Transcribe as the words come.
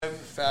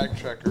fact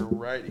checker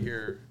right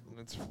here, and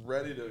it's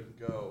ready to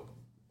go.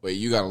 Wait,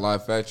 you got a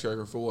live fact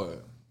checker for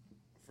what?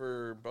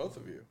 For both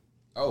of you.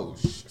 Oh,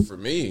 for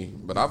me,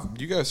 but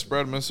You guys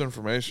spread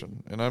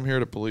misinformation, and I'm here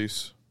to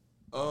police.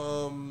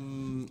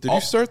 Did Did you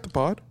start the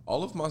pod?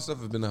 All of my stuff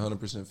has been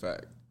 100%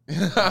 fact.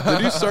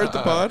 Did you start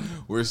the pod?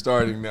 We're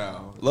starting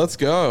now. Let's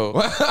go.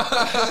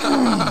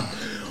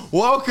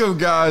 Welcome,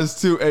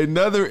 guys, to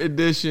another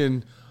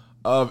edition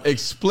of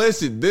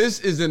Explicit.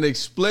 This is an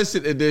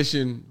explicit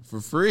edition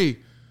for free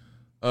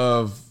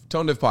of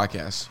Tone Deaf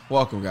Podcast.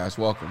 Welcome, guys.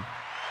 Welcome.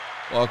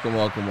 Welcome.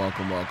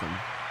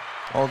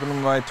 Welcome to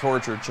my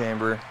torture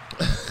chamber.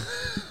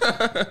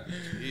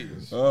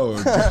 Jeez. Oh,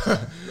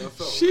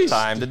 Sheesh.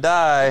 Time to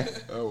die.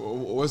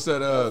 what's that?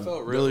 That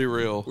felt really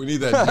real. We need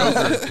that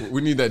Joker.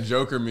 We need that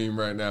Joker meme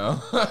right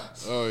now.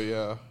 Oh,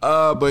 yeah.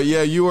 But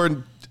yeah, you are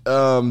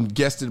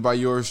guested by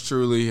yours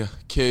truly,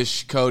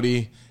 Kish,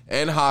 Cody,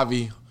 and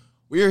Javi.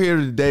 We are here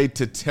today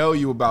to tell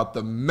you about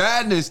the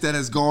madness that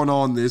has gone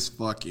on this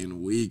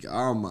fucking week.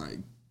 Oh my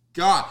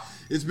God.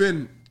 It's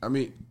been,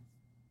 who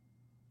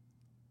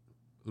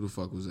the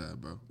fuck was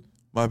that, bro?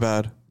 My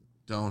bad.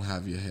 Don't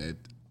have your head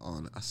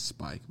on a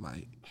spike,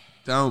 mate.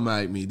 Don't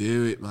make me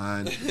do it,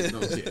 man. No,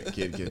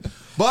 kid.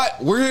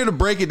 But we're here to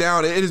break it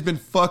down. It has been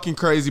fucking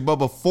crazy. But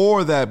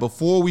before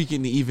we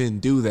can even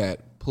do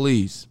that,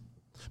 please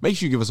make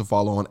sure you give us a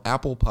follow on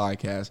Apple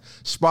Podcasts,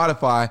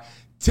 Spotify,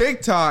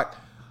 TikTok,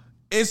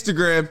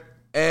 Instagram,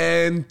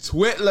 and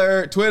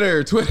Twitter.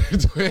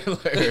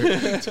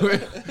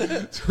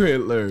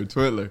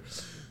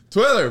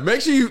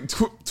 Make sure you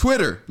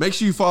Twitter. Make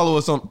sure you follow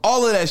us on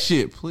all of that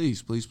shit.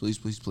 Please.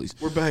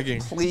 We're begging.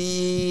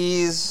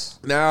 Please.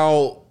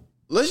 Now,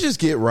 let's just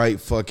get right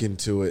fucking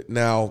to it.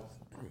 Now,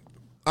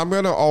 I'm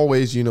gonna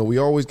always, we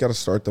always got to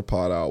start the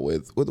pod out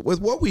with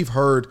what we've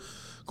heard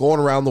going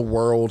around the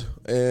world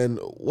and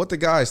what the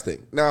guys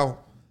think. Now,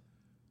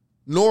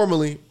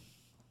 normally,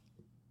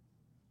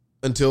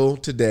 until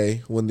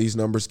today, when these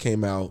numbers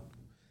came out,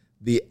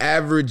 the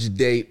average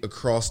date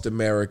across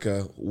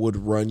America would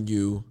run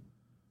you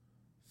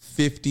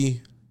 $50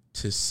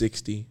 to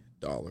 $60.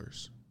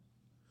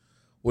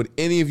 Would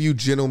any of you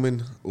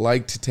gentlemen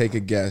like to take a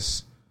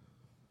guess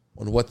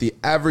on what the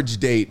average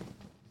date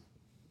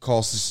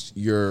costs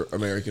your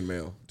American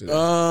male today?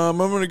 I'm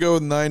going to go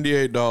with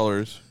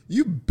 $98.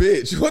 You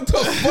bitch. What the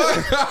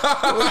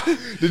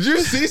fuck? Did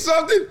you see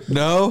something?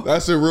 No.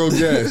 That's a real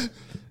guess.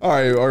 All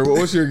right,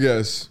 what's your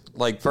guess?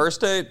 Like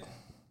first date?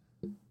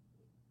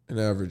 An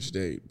average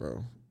date,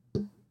 bro.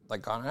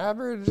 Like on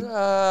average?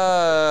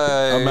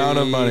 Amount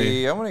of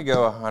money. I'm going to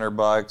go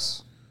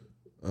 $100.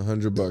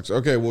 $100.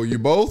 Okay, well, you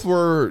both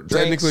were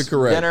technically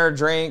correct. Dinner,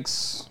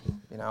 drinks,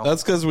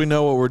 That's because we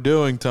know what we're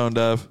doing, Tone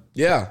Deaf.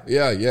 Yeah.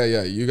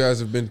 You guys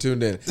have been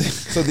tuned in.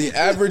 So the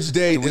average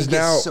date is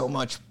now so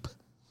much.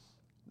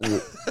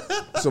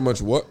 So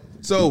much what?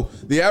 So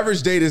the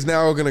average date is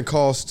now going to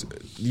cost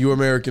you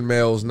American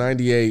males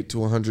 $98 to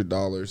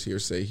 $100.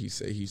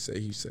 He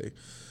say.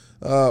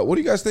 What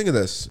do you guys think of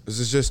this? Is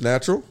this just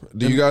natural?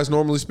 Do you guys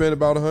normally spend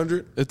about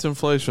 100? It's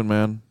inflation,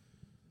 man.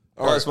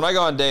 Plus, when I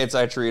go on dates,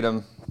 I treat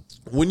them.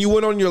 When you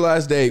went on your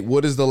last date,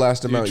 what is the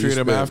last amount you treat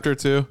spent? them after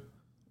too?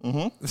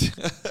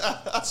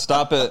 Mm-hmm.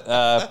 Stop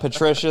at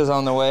Patricia's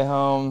on the way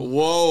home.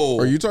 Whoa.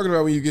 Are you talking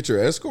about when you get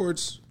your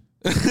escorts?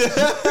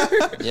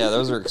 Yeah,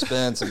 those are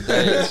expensive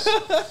dates.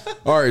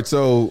 All right,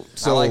 so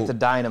I like to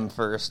dine them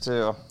first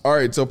too. All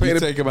right, so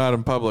take them out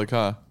in public,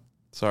 huh?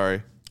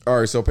 Sorry. All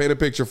right, so paint a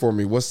picture for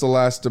me. What's the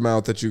last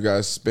amount that you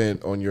guys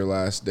spent on your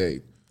last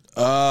date?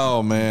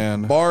 Oh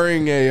man,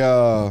 barring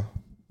a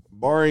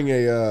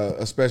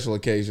special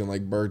occasion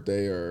like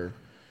birthday or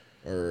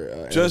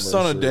just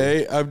on a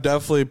day, I've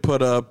definitely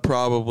put up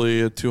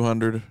probably a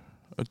 200.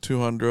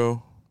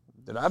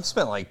 Dude, I've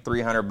spent like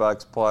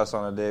 $300 plus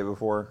on a day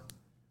before.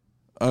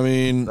 I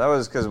mean, that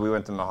was because we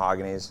went to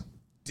Mahogany's.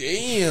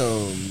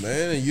 Damn,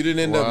 man, you didn't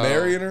end up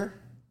marrying her?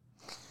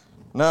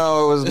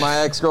 No, it was my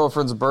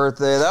ex-girlfriend's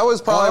birthday. That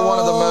was probably one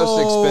of the most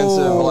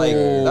expensive,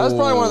 that was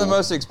probably one of the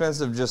most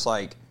expensive just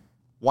like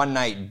one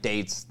night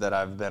dates that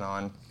I've been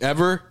on.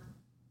 Ever?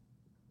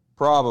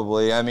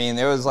 Probably. I mean,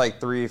 it was like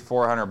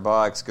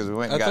 $300-400 because we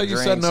went and got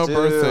drinks. I thought you said no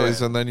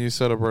birthdays and then you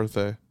said a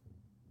birthday.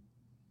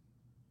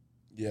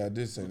 Yeah, I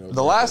did say no.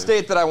 The last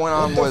date that I went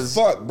on was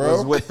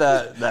with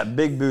that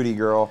big booty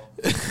girl.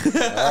 All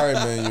right,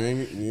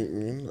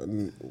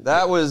 man.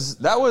 That was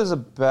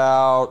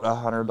about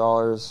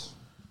 $100.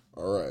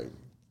 All right.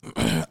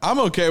 I'm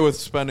okay with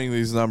spending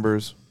these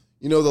numbers.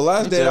 The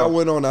last date I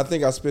went on, I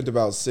think I spent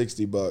about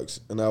 $60,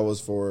 and that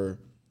was for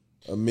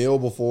a meal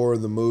before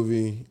the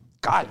movie.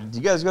 God, did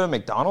you guys go to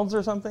McDonald's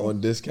or something? On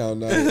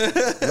discount night.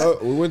 No,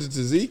 we went to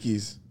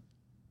Tzatziki's.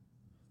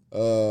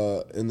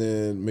 And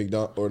then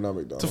not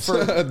McDonald's.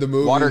 The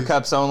movies. Water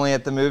cups only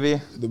at the movie.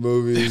 The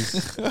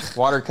movies.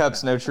 Water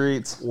cups, no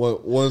treats.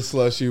 One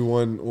slushy,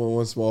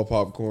 one small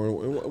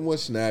popcorn, one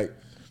snack.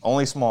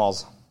 Only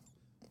smalls.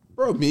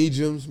 Bro,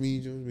 mediums.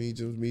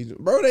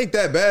 Bro, it ain't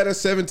that bad. That's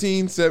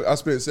 17. I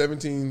spent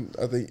 17,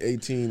 I think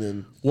 18.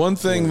 And one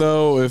thing,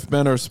 though, if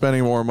men are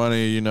spending more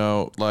money,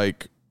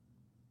 like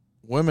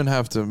women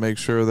have to make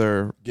sure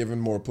they're Giving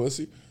more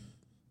pussy.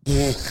 Go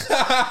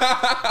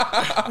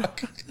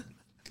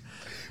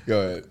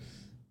ahead.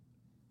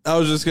 I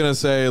was just gonna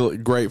say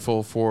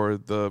grateful for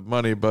the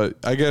money, but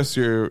I guess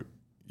you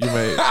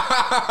may.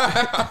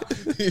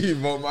 You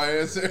want my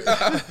answer?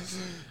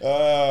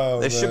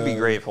 They should be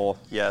grateful.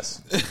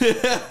 Yes.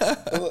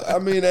 I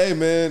mean, hey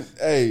man,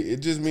 it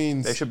just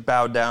means They should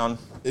bow down.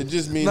 It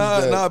just means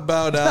not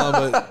bow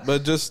down,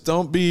 but just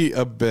don't be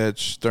a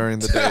bitch during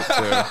the date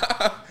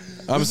too.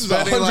 I'm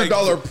spending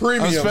 $100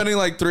 premium. I'm spending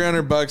like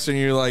 $300 and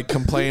you like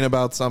complain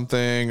about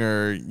something,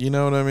 or you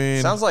know what I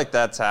mean. Sounds like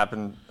that's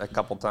happened a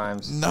couple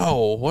times.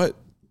 No, what?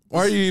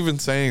 Why are you even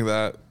saying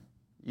that?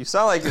 You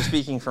sound like you're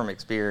speaking from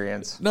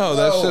experience. No,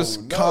 that's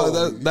just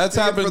that's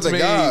happened to me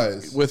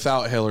guys.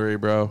 without Hillary,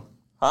 bro.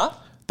 Huh?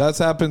 That's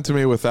happened to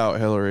me without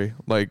Hillary.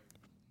 Like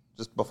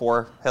Just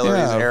before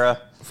Hillary's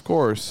era. Of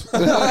course.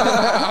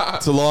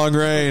 It's a long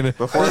reign.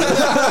 Before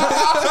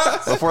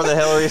the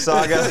Hillary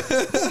saga.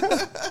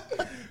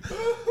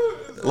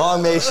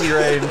 Long may she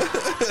reign.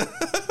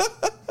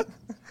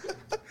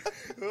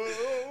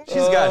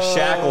 She's got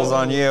shackles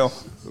on you.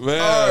 Man.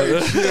 All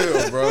right,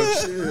 chill, bro.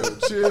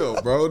 Chill,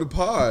 bro. The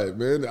pod,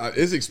 man.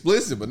 It's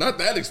explicit, but not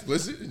that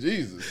explicit.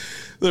 Jesus.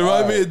 There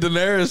might be a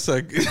Daenerys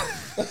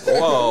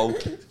Whoa.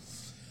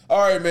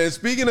 All right, man.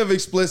 Speaking of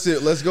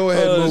explicit, let's go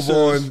ahead and move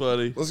on.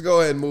 Funny. Let's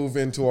go ahead and move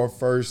into our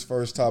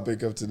first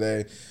topic of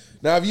today.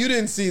 Now, if you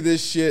didn't see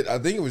this shit, I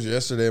think it was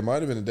yesterday. It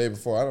might have been the day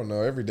before. I don't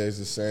know. Every day's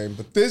the same.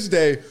 But this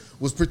day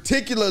was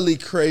particularly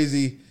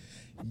crazy.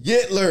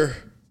 Hitler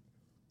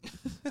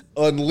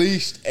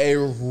unleashed a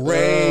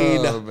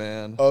reign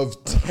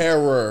of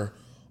terror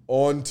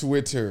on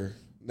Twitter.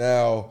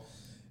 Now,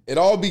 it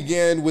all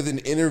began with an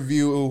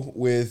interview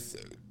with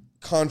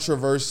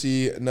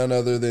controversy, none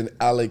other than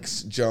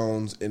Alex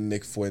Jones and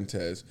Nick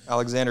Fuentes.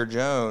 Alexander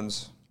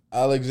Jones.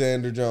 Now,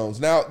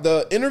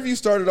 the interview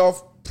started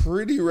off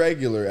pretty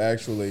regular,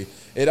 actually.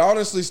 It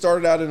honestly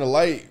started out in a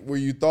light where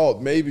you thought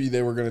maybe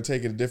they were going to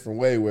take it a different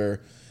way,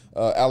 where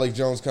Alex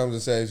Jones comes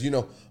and says, I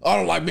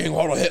don't like being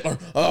called a Hitler,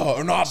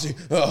 a Nazi.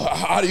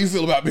 How do you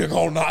feel about being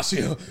called a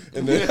Nazi?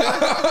 And then,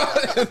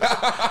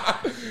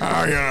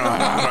 I'm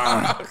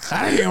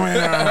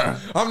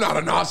not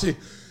a Nazi.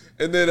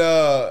 And then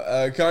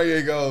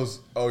Kanye goes,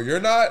 oh, you're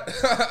not?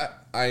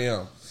 I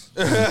am.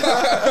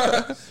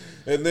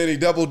 And then he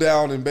doubled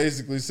down and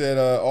basically said,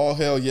 all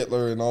hail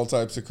Hitler and all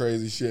types of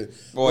crazy shit.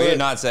 Well, he did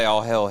not say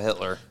all hail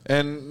Hitler.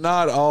 And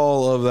not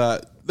all of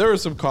that. There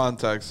was some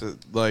context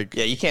that, like...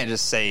 Yeah, you can't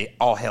just say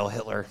all hail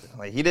Hitler.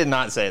 Like, he did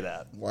not say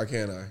that. Why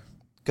can't I?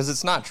 Because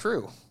it's not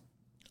true.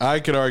 I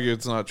could argue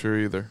it's not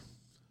true either.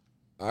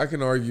 I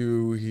can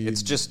argue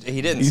It's just,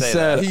 he didn't say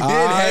said, that. He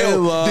did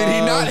hail. Did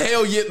he not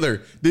hail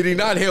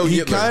Hitler?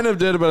 He kind of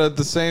did, but at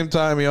the same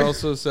time, he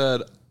also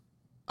said,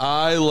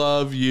 I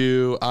love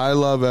you. I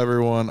love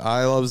everyone.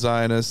 I love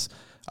Zionists.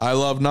 I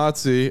love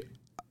Nazi.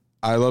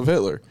 I love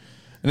Hitler.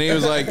 And he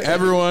was like,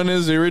 everyone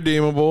is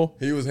irredeemable.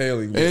 He was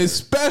hailing Hitler.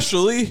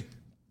 Especially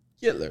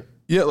Hitler.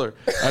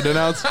 I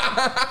denounce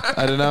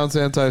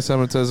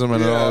anti-Semitism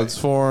in all its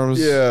forms.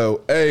 Yeah.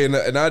 Hey, and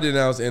I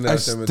denounce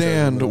anti-Semitism. I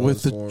stand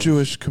with the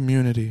Jewish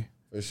community.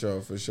 For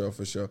sure.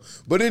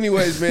 But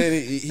anyways,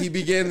 man, he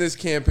began this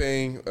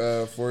campaign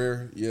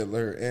for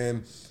Hitler,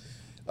 and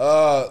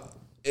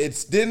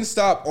it didn't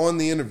stop on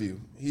the interview.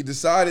 He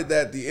decided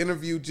that the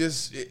interview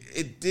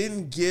it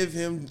didn't give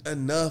him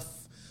enough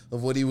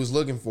of what he was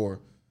looking for.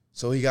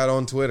 So he got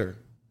on Twitter,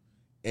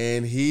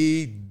 and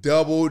he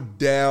doubled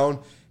down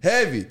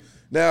heavy.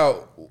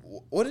 Now,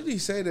 what did he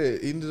say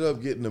that ended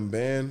up getting him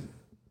banned?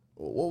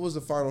 What was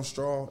the final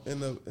straw in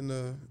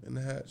the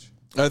hatch?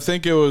 I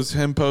think it was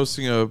him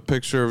posting a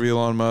picture of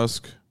Elon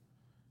Musk.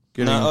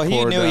 He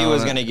knew he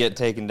was going to get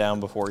taken down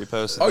before he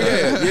posted. Oh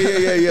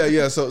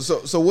yeah.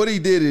 So what he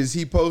did is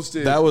he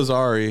posted. That was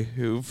Ari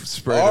who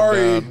sprayed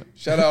him down.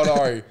 Shout out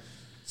Ari.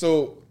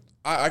 So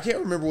I can't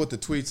remember what the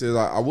tweet says.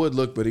 I would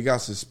look, but he got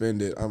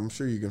suspended. I'm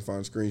sure you can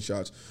find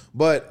screenshots.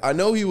 But I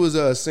know he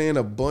was saying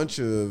a bunch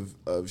of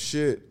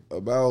shit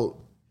about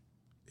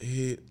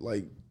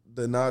like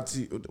the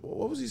Nazi.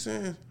 What was he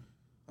saying?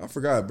 I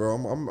forgot, bro.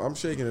 I'm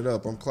shaking it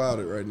up. I'm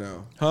clouded right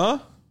now. Huh?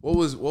 What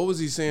was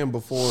he saying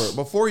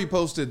before he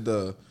posted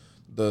the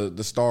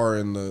star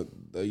and the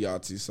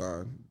Yahtzee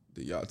sign?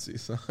 The Yahtzee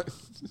sign.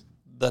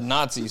 The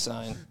Nazi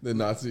sign. The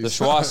Nazi The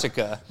sign.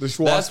 swastika. The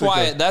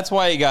swastika. That's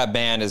why he got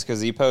banned, is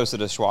because he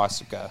posted a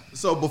swastika.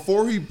 So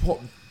before he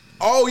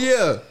oh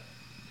yeah.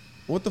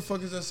 What the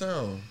fuck is that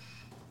sound?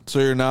 So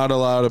you're not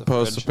allowed to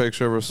post a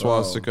picture of a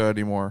swastika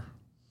anymore.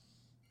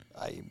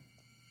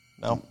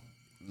 No.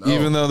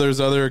 Even though there's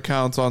other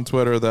accounts on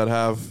Twitter that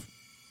have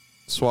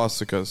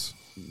swastikas.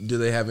 Do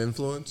they have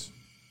influence?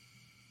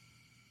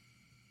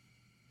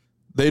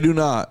 They do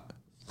not.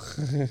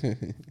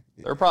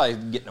 They're probably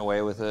getting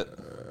away with it.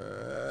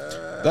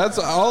 That's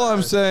all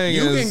I'm saying.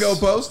 You can go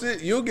post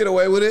it. You'll get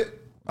away with it.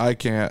 I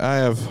can't. I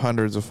have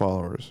hundreds of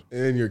followers.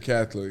 And you're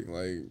Catholic.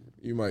 Like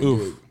you might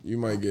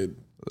get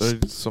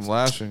There's some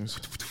lashings.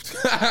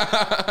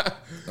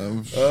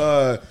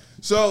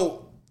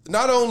 So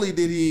not only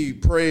did he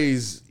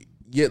praise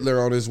Hitler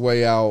on his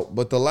way out,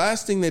 but the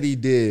last thing that he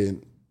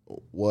did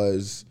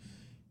was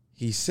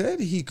he said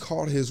he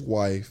caught his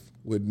wife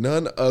with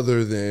none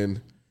other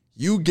than,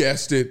 you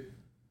guessed it,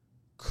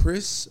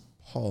 Chris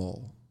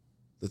Paul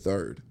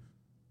III,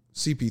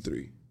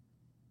 CP3.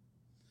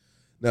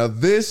 Now,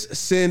 this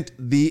sent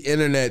the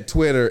internet,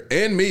 Twitter,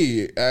 and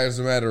me, as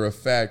a matter of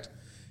fact,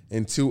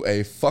 into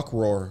a fuck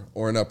roar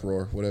or an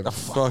uproar, whatever. A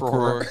fuck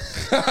roar.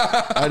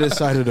 I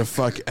decided to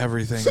fuck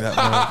everything that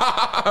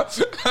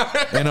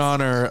month in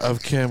honor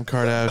of Kim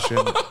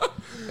Kardashian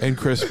and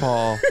Chris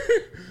Paul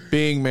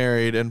being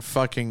married and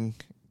fucking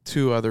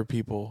 2 other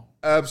people.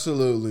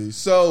 Absolutely.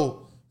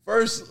 So,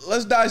 first,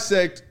 let's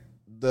dissect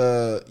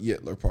the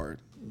Hitler part.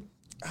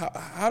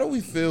 How do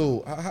we feel?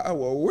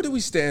 Where do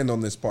we stand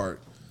on this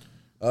part?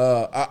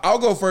 I'll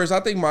go first. I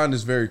think mine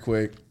is very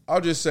quick.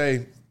 I'll just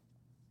say,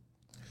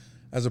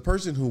 as a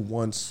person who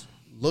once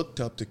looked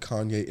up to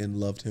Kanye and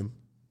loved him,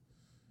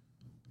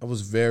 I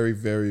was very,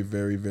 very,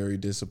 very, very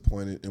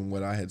disappointed in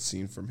what I had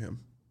seen from him.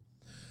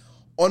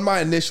 On my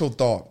initial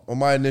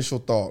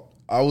thought,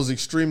 I was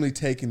extremely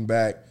taken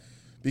back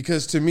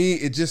because to me,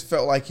 it just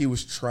felt like he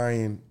was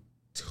trying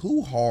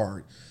too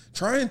hard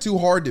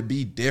to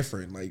be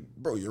different. Like,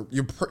 bro,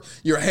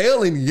 you're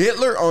hailing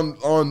Hitler on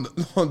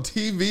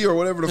TV or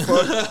whatever the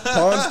fuck,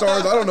 Pawn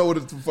Stars. I don't know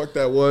what the fuck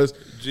that was.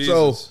 Jesus.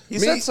 So He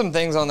said some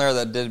things on there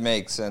that did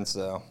make sense,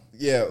 though.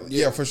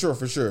 Yeah, for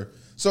sure.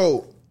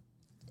 So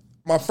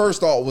my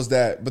first thought was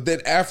that, but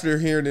then after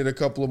hearing it a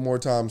couple of more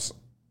times,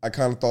 I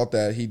kind of thought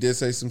that he did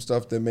say some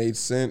stuff that made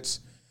sense,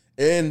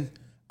 and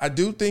I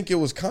do think it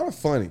was kind of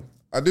funny.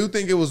 I do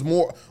think it was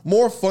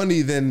more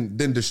funny than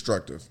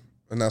destructive,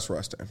 and that's where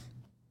I stand.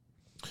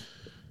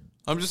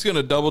 I'm just going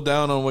to double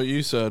down on what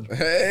you said.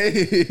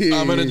 Hey.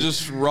 I'm going to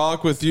just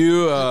rock with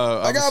you.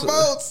 I got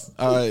votes.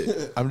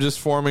 I'm just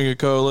forming a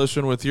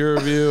coalition with your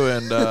view,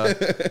 and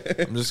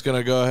I'm just going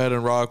to go ahead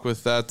and rock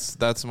with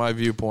that's my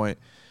viewpoint.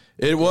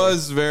 It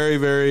was very,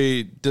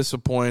 very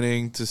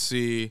disappointing to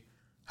see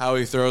how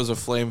he throws a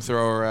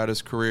flamethrower at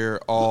his career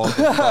all the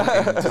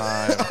fucking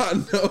time. I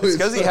know. It's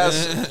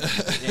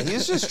because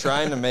he's just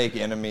trying to make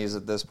enemies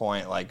at this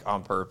point, like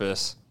on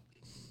purpose.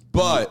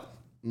 But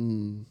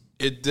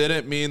it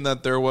didn't mean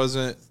that there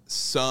wasn't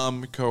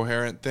some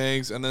coherent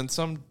things and then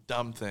some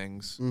dumb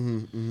things.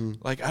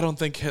 Like, I don't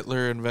think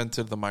Hitler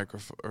invented the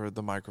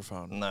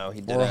microphone. No,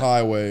 he didn't. Or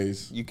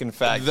highways. You can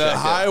fact The check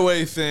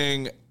highway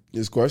thing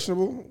Is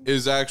questionable?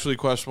 is actually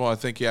questionable. I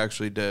think he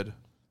actually did.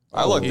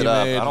 I looked it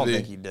up. I made don't the-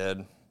 think he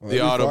did. The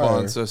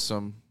Autobahn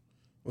system.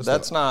 But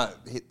that's not.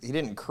 He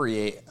didn't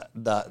create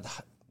the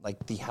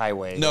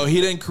highway. No,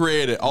 he didn't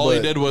create it. All he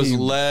But did was he-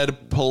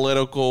 led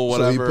political So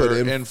he whatever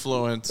put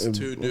influence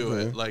to do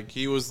okay. it. Like,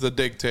 he was the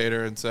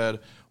dictator and said,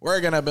 "We're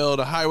gonna build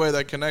a highway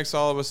that connects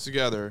all of us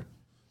together."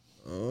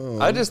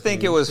 I just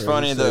think it was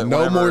funny that no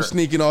whenever- more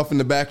sneaking off in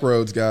the back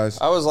roads, guys.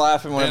 I was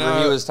laughing whenever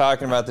And, he was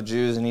talking about the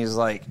Jews, and he's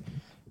like,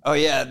 "Oh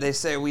yeah, they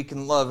say we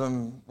can love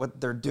them. What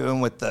they're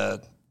doing with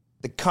the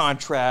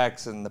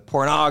contracts and the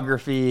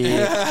pornography."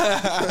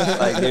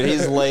 Like, dude,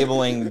 he's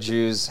labeling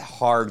Jews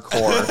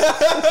hardcore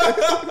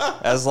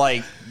as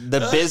like the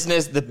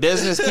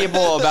business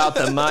people about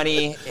the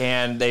money,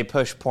 and they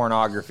push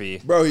pornography.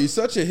 Bro, he's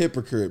such a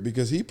hypocrite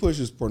because he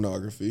pushes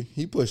pornography.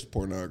 He pushed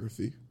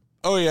pornography.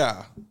 Oh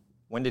yeah,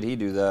 When did he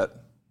do that?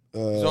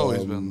 he's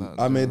always been that.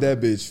 I made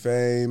that bitch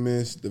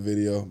famous, the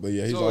video. But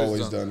yeah, he's always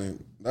always done done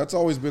it. That's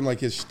always been like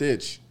his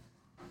stitch.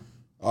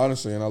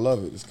 Honestly, and I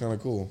love it. It's kind of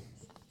cool.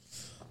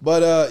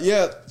 But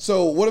yeah,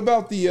 so what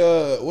about the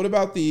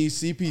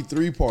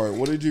CP3 part?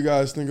 What did you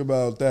guys think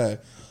about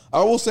that?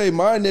 I will say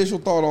my initial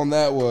thought on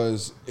that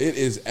was it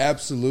is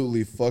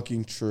absolutely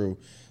fucking true.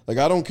 Like,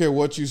 I don't care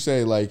what you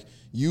say. Like,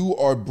 you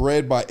are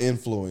bred by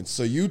influence.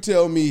 So you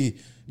tell me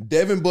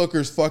Devin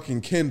Booker's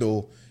fucking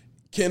Kendall.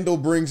 Kendall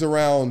brings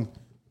around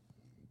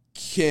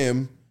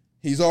Kim.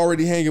 He's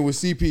already hanging with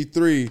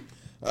CP3.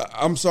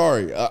 I'm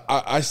sorry.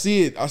 I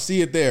see it. I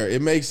see it there.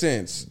 It makes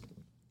sense.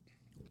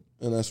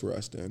 And that's where I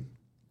stand.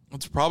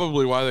 That's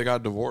probably why they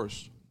got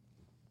divorced.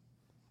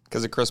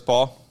 Because of Chris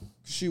Paul?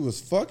 She was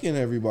fucking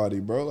everybody,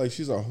 bro. Like,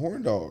 she's a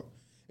horn dog.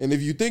 And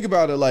if you think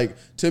about it, like,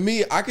 to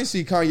me, I can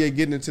see Kanye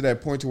getting into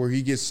that point to where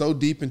he gets so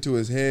deep into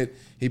his head,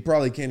 he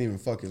probably can't even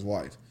fuck his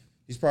wife.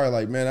 He's probably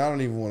like, man, I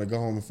don't even want to go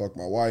home and fuck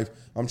my wife.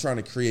 I'm trying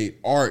to create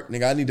art.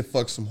 Nigga, I need to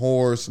fuck some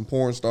whores, some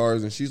porn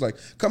stars. And she's like,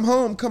 come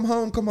home, come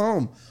home, come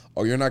home.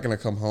 Oh, you're not going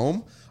to come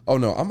home? Oh,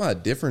 no, I'm a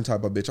different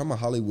type of bitch. I'm a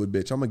Hollywood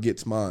bitch. I'm going to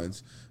get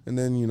mines. And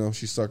then, you know,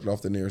 she sucked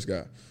off the nearest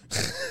guy.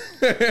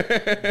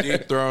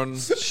 Deep thrown,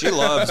 She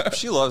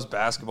loves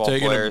basketball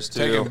players too.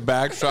 taking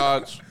back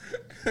shots.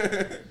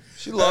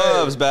 She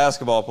loves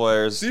basketball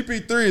players.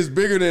 CP3 is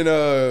bigger than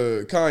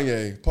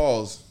Kanye.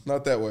 Pause.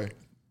 Not that way.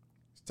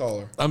 He's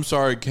taller. I'm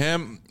sorry,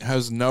 Kim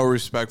has no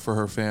respect for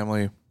her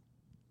family.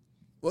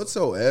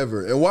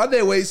 Whatsoever. And why'd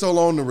they wait so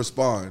long to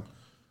respond?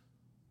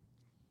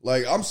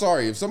 Like, I'm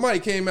sorry. If somebody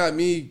came at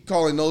me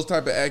calling those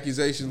type of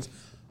accusations,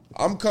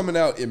 I'm coming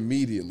out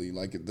immediately.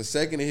 Like, the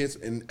second it hits,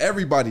 and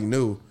everybody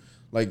knew.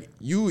 Like,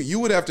 you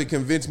would have to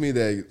convince me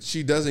that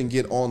she doesn't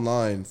get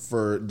online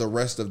for the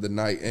rest of the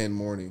night and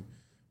morning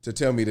to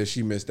tell me that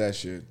she missed that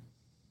shit.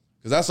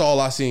 Because that's all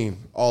I seen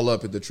all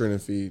up at the trending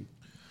feed.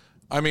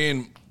 I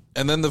mean,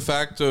 and then the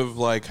fact of,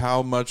 like,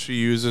 how much she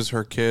uses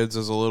her kids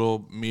as a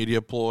little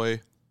media ploy.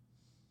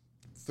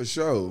 For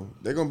sure.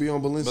 They're going to be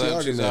on Balenciaga But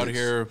then she's out next.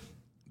 here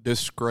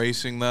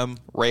disgracing them.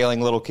 Railing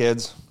little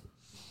kids.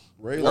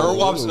 Railing Or,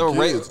 little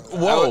kids.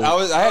 Whoa!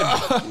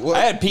 I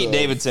had Pete the-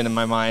 Davidson in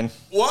my mind.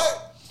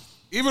 What?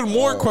 Even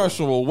more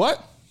questionable. What?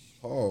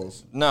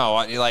 Pause. No,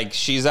 like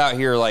she's out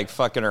here like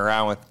fucking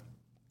around with.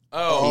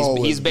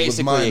 Oh. He's with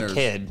basically a minors.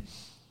 kid.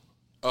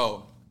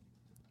 Oh.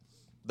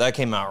 That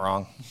came out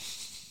wrong.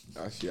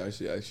 I see.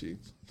 Fucking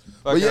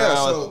But yeah, around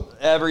so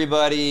with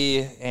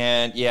everybody,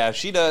 and yeah,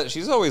 she does.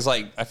 She's always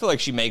like, I feel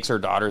like she makes her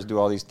daughters do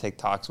all these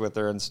TikToks with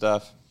her and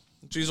stuff.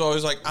 She's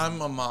always like,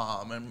 I'm a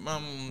mom.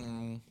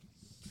 And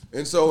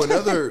and so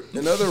another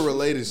related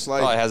Probably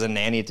slight has a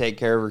nanny take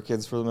care of her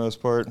kids for the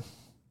most part.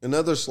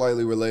 another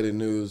slightly related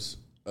news.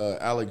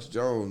 Alex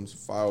Jones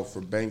filed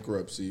for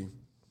bankruptcy.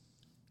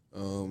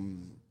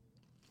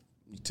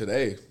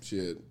 Today,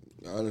 shit.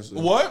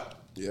 Honestly, What?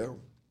 yeah.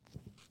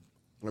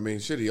 I mean,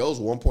 shit. He owes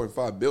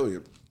 $1.5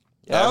 billion.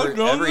 Yeah, Alex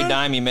every Jones?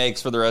 dime he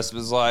makes for the rest of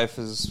his life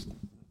does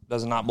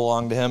not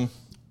belong to him.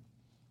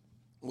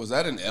 Was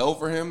that an L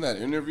for him? That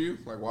interview?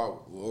 Like,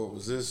 wow. Whoa,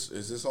 is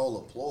this all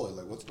a ploy?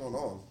 Like, what's going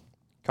on?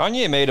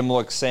 Kanye made him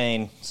look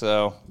sane,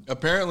 so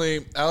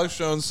Apparently, Alex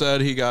Jones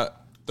said he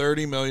got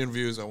 30 million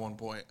views at one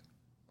point.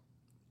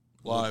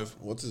 Live.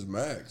 What's his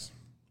max?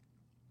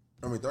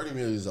 I mean, 30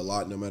 million is a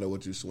lot no matter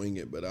what you swing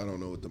it, but I don't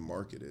know what the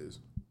market is.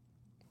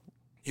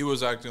 He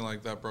was acting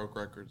like that broke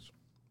records.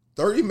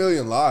 30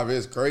 million live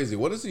is crazy.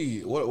 What is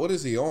he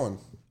on?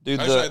 dude,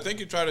 Actually, I think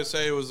he tried to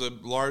say it was the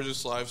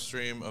largest live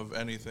stream of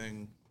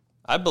anything.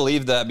 I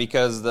believe that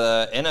because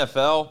the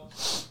NFL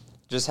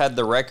just had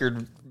the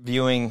record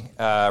viewing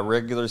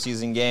regular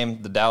season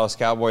game, the Dallas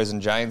Cowboys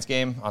and Giants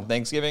game on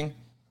Thanksgiving,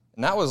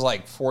 and that was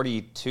like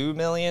 42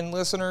 million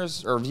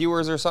listeners or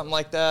viewers or something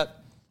like that.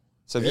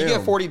 So if you Damn.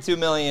 get 42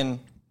 million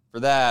for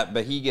that,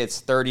 but he gets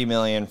 30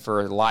 million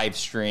for a live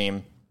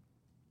stream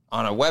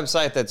on a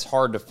website that's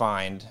hard to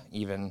find,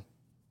 even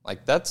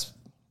like that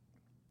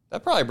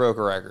probably broke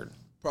a record.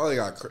 Probably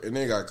and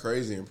they got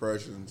crazy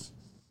impressions.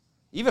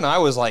 Even I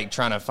was like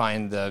trying to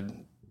find the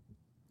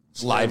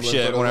live Scrambling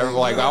shit for the whenever, link.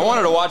 like I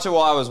wanted to watch it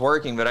while I was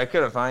working, but I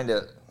couldn't find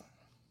it.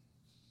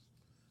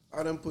 I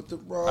didn't put the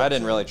I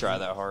didn't really try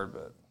that hard,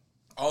 but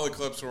All the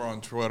clips were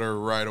on Twitter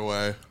right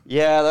away.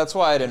 yeah, that's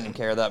why I didn't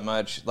care that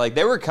much. Like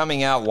they were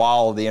coming out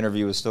while the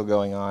interview was still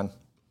going on.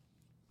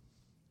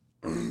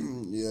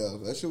 Yeah,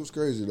 that shit was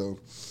crazy though.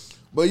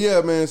 But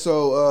yeah, man.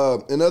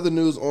 So in other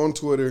news on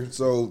Twitter,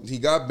 so he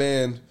got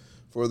banned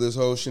for this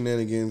whole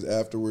shenanigans.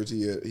 Afterwards,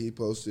 he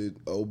posted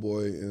 "oh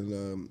boy"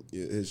 and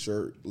his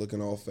shirt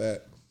looking all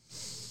fat,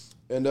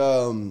 and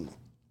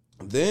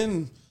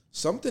then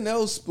something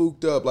else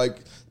spooked up. Like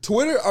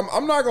Twitter,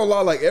 I'm not gonna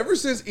lie. Like ever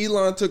since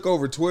Elon took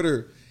over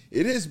Twitter,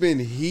 it has been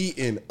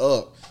heating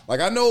up. Like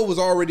I know it was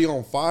already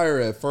on fire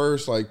at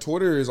first. Like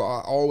Twitter is,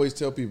 I always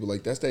tell people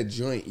like that's that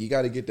joint. You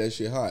got to get that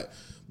shit hot.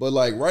 But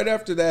like right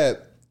after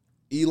that,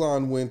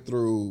 Elon went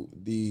through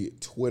the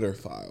Twitter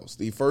files,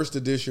 the first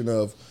edition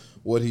of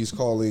what he's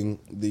calling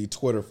the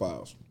Twitter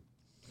files.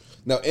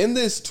 Now in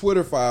this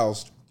Twitter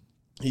files,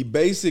 he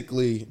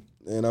basically,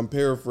 and I'm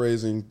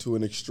paraphrasing to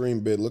an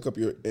extreme bit. Look up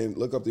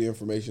the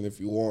information if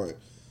you want.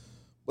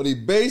 But he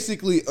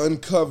basically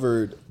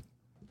uncovered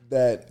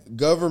that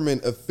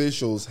government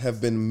officials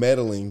have been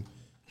meddling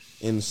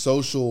in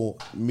social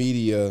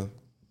media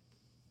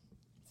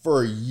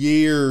for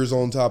years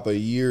on top of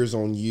years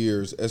on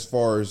years, as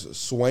far as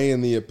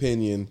swaying the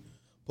opinion,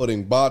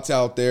 putting bots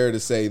out there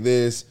to say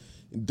this,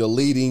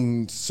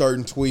 deleting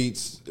certain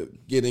tweets,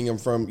 getting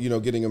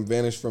them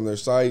vanished from their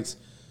sites.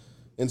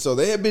 And so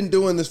they have been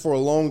doing this for a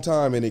long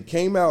time, and it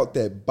came out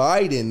that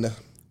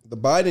the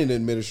Biden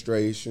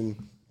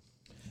administration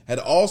had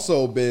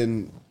also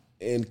been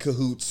in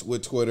cahoots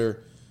with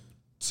Twitter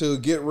to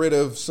get rid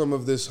of some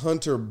of this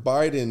Hunter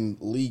Biden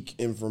leak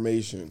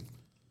information.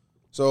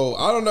 So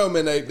I don't know,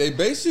 man. They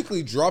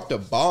basically dropped a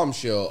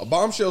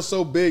bombshell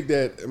so big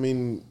that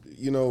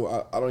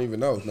I don't even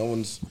know. No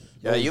one's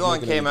Elon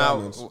making came any out,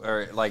 comments.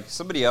 or like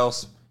somebody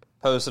else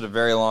posted a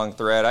very long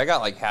thread. I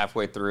got like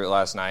halfway through it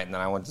last night and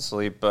then I went to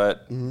sleep.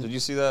 But did you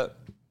see that?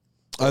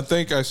 I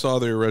think I saw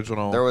the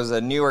original. There was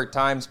a New York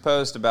Times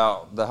post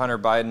about the Hunter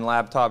Biden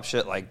laptop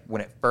shit. Like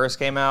when it first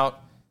came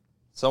out,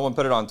 someone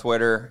put it on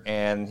Twitter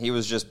and he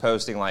was just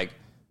posting like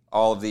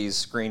all of these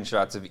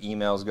screenshots of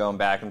emails going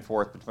back and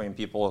forth between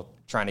people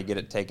trying to get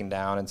it taken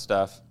down and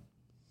stuff.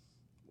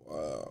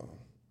 Wow.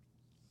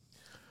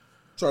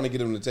 Trying to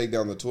get him to take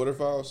down the Twitter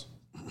files?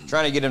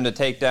 Trying to get him to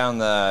take down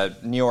the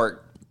New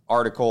York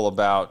article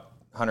about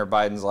Hunter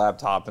Biden's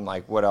laptop and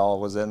like what all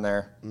was in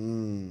there.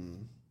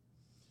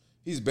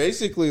 He's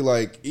basically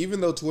like,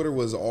 even though Twitter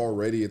was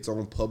already its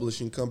own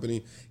publishing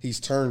company, he's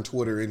turned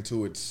Twitter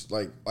into its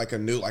like a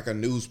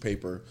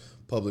newspaper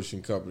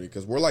publishing company,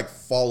 because we're like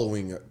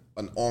following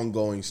an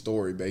ongoing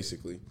story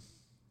basically.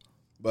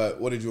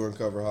 But what did you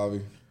uncover,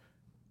 Javi?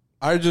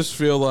 I just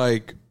feel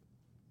like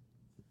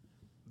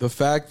the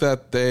fact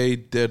that they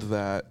did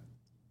that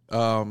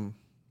kind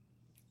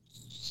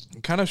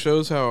of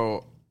shows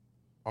how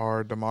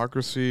our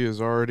democracy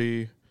is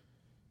already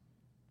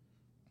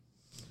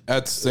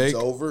at stake. It's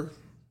over.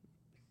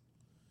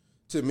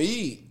 To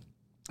me,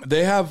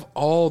 they have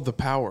all the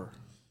power.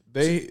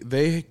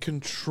 They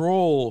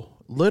control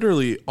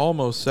literally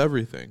almost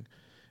everything.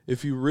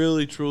 If you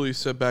really truly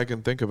sit back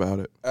and think about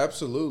it.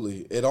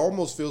 Absolutely. It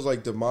almost feels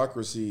like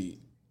democracy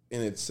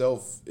in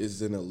itself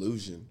is an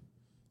illusion.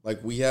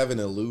 Like, we have an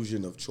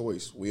illusion of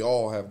choice. We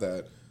all have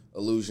that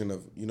illusion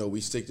of, we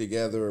stick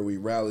together or we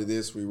rally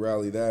this, we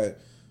rally that.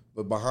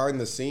 But behind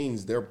the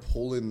scenes, they're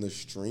pulling the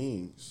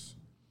strings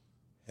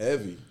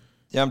heavy.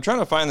 Yeah, I'm trying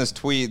to find this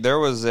tweet.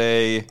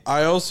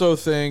 I also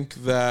think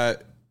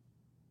that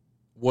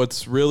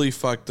what's really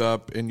fucked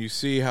up, and you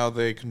see how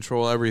they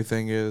control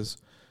everything, is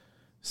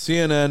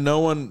CNN. No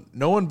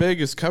one big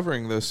is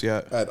covering this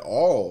yet at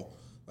all.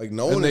 Like,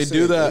 no one is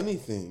saying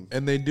anything.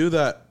 And they do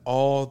that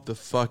all the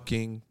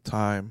fucking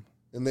time.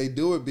 And they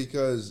do it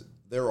because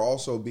they're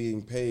also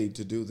being paid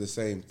to do the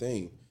same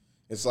thing.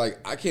 It's like,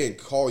 I can't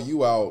call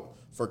you out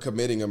for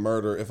committing a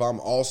murder if I'm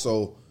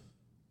also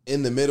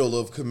in the middle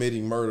of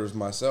committing murders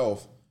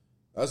myself.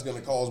 That's going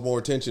to cause more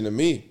attention to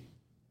me.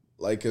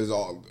 Like, because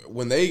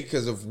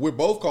if we're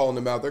both calling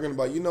them out, they're going to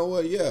be like, you know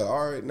what? Yeah,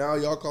 all right, now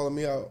y'all calling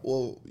me out.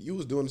 Well, you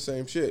was doing the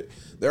same shit.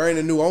 There ain't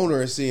a new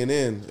owner at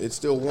CNN. It's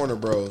still Warner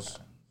Bros.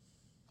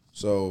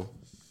 So,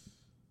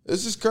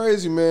 it's just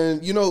crazy,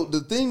 man.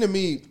 The thing to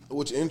me,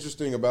 which is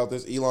interesting about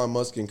this Elon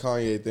Musk and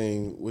Kanye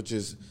thing, which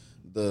is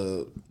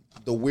the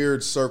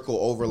weird circle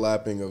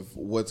overlapping of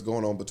what's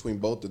going on between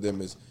both of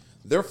them, is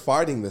they're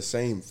fighting the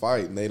same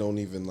fight, and they don't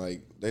even,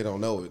 they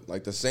don't know it.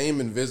 Like, the same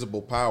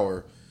invisible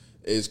power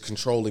is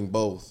controlling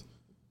both.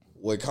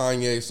 What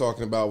Kanye's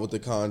talking about with the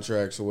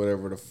contracts or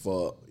whatever the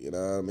fuck, you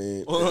know what I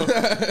mean?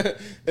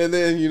 And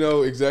then,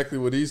 exactly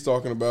what he's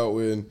talking about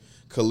with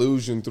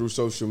collusion through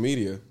social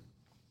media.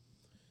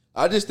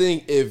 I just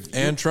think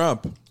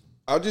Trump.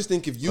 I just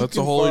think if you That's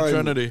a holy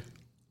trinity.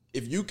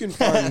 If you can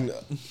find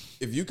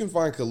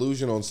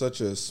collusion on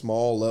such a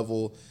small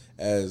level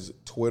as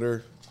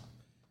Twitter,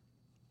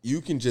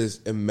 you can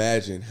just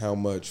imagine how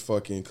much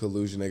fucking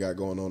collusion they got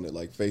going on at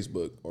like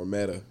Facebook or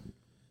Meta.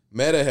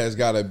 Meta has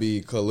got to be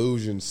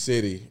collusion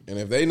city, and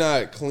if they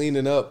not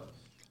cleaning up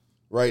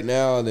right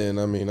now, then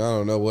I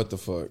don't know what the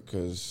fuck,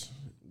 because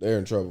they're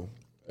in trouble.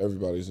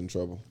 Everybody's in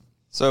trouble.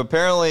 So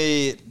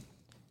apparently,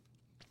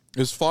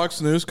 is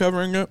Fox News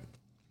covering it?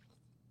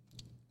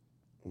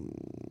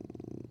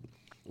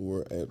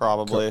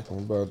 Probably. I'm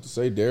about to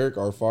say, Derek,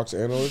 our Fox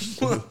analyst.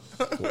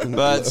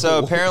 But so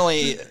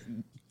apparently,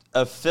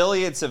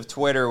 affiliates of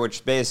Twitter,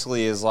 which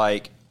basically is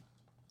like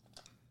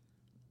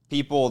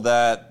people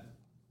that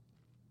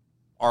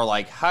are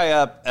like high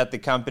up at the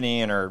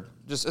company and are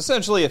just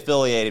essentially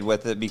affiliated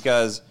with it,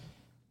 because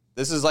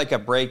this is like a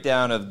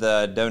breakdown of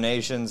the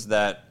donations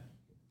that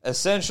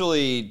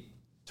essentially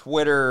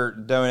Twitter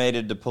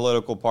donated to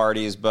political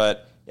parties,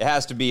 but it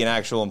has to be an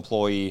actual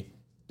employee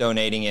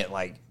donating it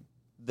like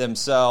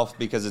themselves,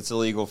 because it's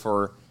illegal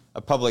for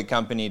a public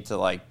company to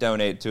like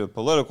donate to a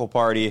political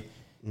party.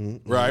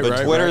 Right,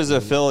 but Twitter's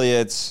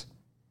affiliates,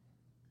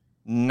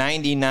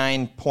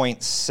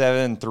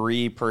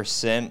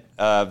 99.73%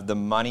 of the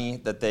money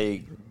that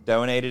they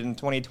donated in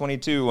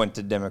 2022 went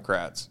to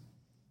Democrats.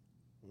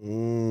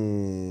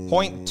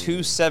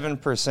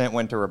 0.27%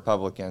 went to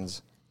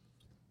Republicans.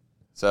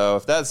 So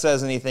if that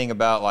says anything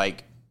about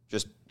like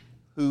just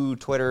who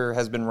Twitter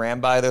has been ran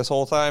by this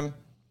whole time,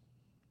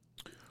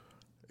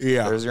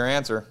 yeah, there's your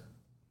answer.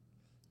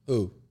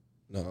 Who?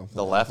 No,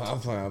 the left. I'm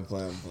playing.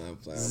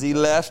 The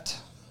left.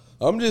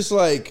 I'm just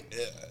like,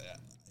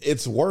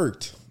 it's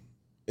worked.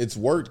 It's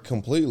worked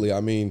completely.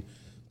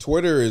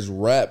 Twitter is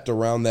wrapped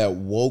around that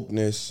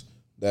wokeness,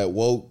 that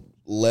woke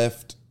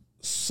left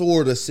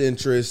sort of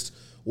centrist,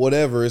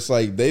 whatever. It's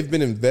like they've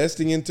been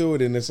investing into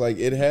it, and it's like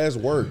it has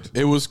worked.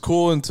 It was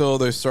cool until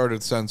they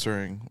started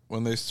censoring.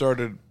 When they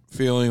started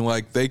feeling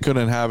like they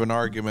couldn't have an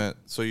argument,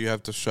 so you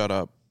have to shut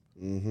up.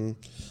 Mm-hmm.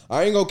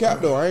 I ain't gonna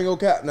cap though.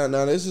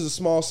 Now this is a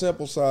small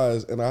sample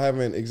size, and I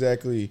haven't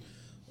exactly,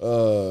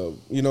 so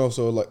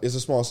like it's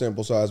a small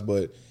sample size.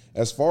 But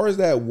as far as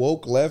that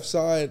woke left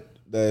side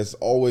that's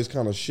always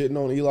kind of shitting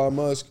on Elon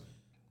Musk,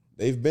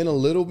 they've been a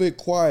little bit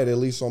quiet, at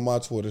least on my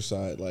Twitter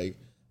side. Like,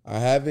 I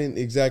haven't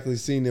exactly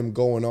seen them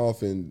going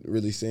off and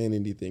really saying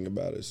anything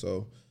about it.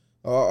 So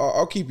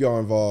I'll keep y'all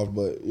involved.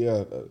 But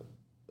yeah,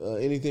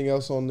 anything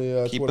else on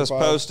the keep Twitter us file?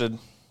 posted.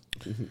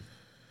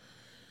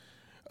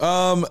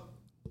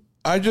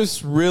 I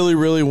just really,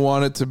 really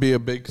want it to be a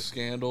big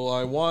scandal.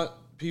 I want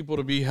people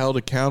to be held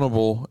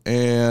accountable,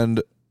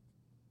 and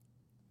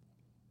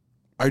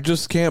I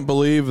just can't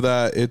believe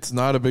that it's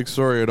not a big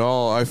story at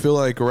all. I feel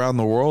like around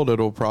the world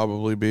it'll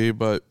probably be,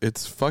 but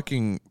it's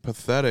fucking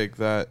pathetic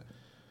that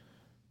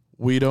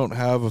we don't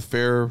have a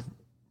fair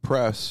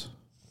press.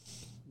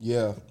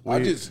 Yeah, I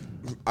just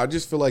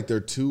feel like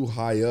they're too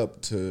high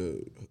up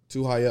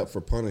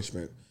for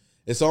punishment.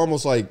 It's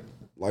almost like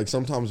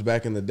sometimes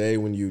back in the day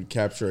when you'd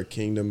capture a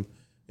kingdom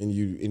and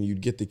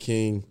you'd get the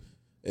king,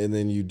 and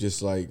then you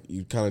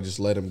kind of just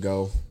let him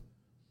go,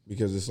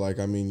 because it's like,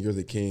 I mean, you're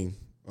the king.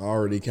 I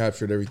already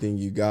captured everything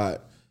you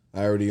got.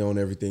 I already own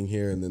everything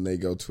here, and then they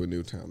go to a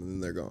new town, and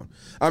then they're gone.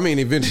 I mean,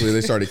 eventually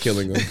they started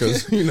killing them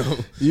because,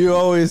 You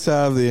always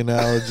have the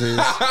analogies.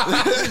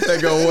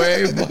 they go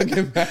way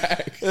fucking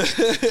back.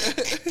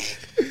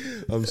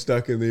 I'm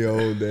stuck in the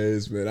old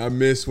days, man. I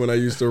miss when I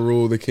used to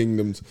rule the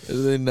kingdoms.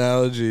 The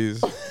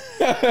analogies.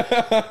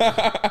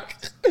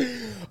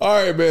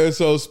 All right, man.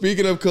 So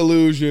speaking of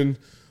collusion,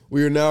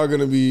 we are now going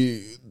to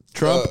be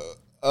Trump.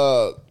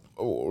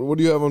 What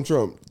do you have on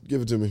Trump?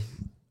 Give it to me.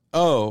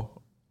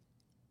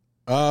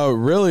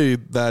 Really?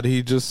 That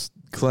he just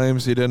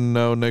claims he didn't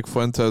know Nick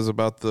Fuentes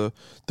about the...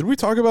 Did we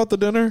talk about the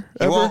dinner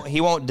ever? He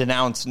won't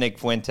denounce Nick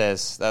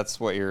Fuentes. That's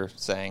what you're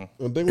saying.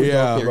 I think we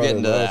Yeah. talked You're about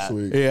getting it to last that.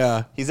 week.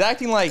 Yeah. He's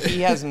acting like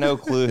he has no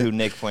clue who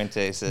Nick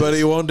Fuentes is. But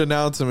he won't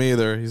denounce him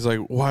either. He's like,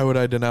 why would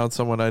I denounce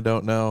someone I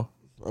don't know?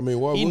 I mean,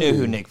 why He would knew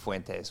who Nick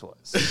Fuentes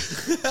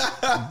was.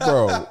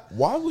 Bro,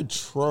 why would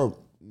Trump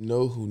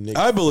know who Nick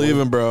I believe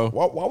him, bro.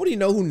 Why would he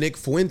know who Nick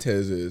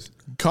Fuentes is?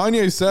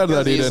 Kanye said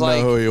that he He's didn't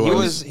know who he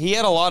was. He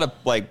had a lot of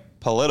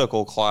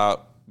political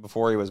clout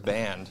before he was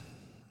banned.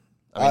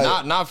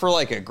 I mean, not for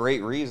a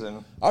great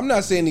reason. I'm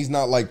not saying he's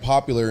not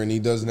popular and he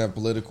doesn't have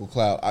political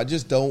clout. I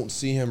just don't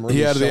see him really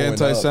He had the showing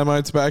up.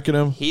 anti-Semites backing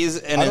him. He's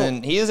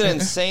an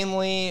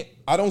insanely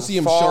I don't see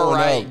him far showing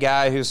right up.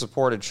 guy who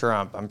supported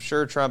Trump. I'm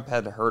sure Trump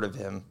had heard of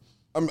him.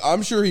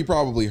 I'm sure he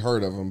probably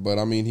heard of him, but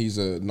I mean, he's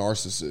a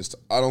narcissist.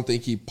 I don't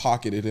think he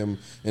pocketed him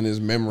in his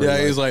memory.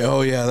 Yeah, he's like,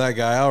 oh yeah, that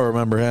guy. I'll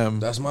remember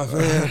him. That's my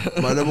fan.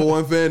 My number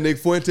one fan, Nick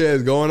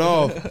Fuentes, going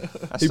off.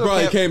 He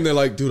probably came there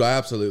like, dude, I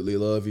absolutely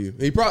love you.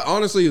 He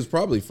was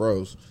probably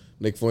froze,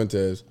 Nick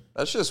Fuentes.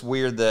 That's just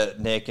weird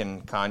that Nick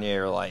and Kanye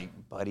are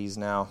buddies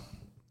now.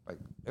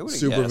 Who would have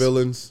Super guessed?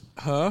 villains.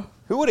 Huh?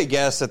 Who would have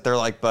guessed that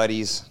they're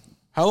buddies?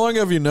 How long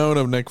have you known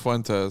of Nick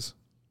Fuentes?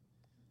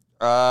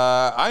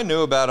 I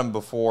knew about him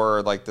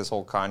before this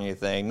whole Kanye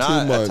thing.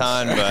 Not a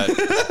ton, but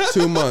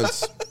 2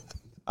 months.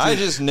 I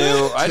just knew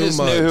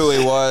who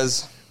he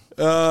was.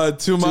 2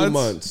 months. 2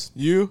 months.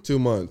 You? 2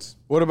 months.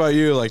 What about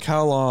you?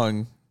 How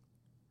long?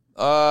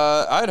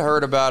 I'd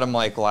heard about him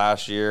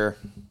last year.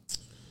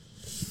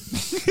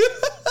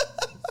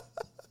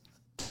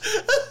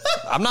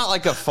 I'm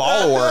not a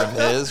follower of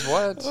his.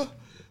 What?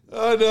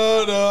 Oh,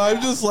 no. I'm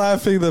just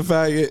laughing the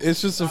fact. It's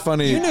just a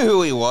funny... You knew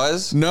who he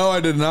was. No, I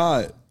did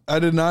not. I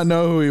did not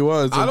know who he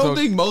was. I don't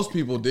think most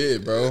people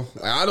did, bro.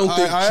 I don't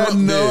think I Trump had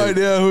no did.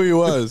 idea who he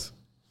was.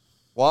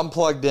 Well, I'm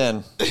plugged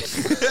in.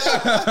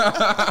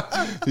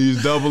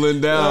 He's doubling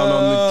down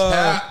on the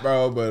cap,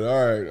 bro. But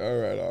all right.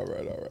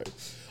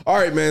 All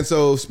right, man.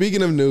 So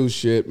speaking of news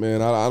shit,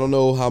 man, I don't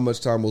know how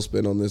much time we'll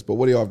spend on this, but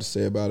what do you have to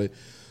say about it?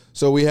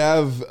 So we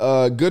have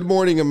Good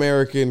Morning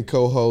American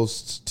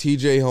co-hosts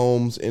TJ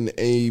Holmes and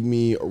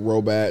Amy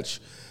Robach.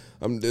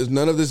 There's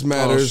none of this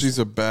matters. Oh, she's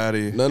a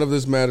baddie. None of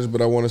this matters,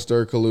 but I want to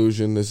stir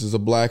collusion. This is a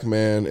black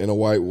man and a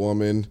white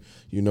woman.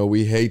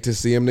 We hate to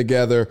see them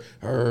together.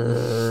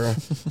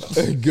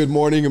 Good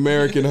Morning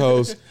American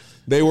host.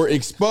 They were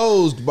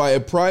exposed by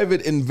a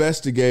private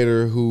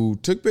investigator who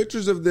took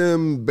pictures of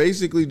them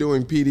basically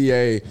doing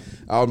PDA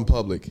out in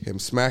public. Him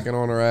smacking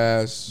on her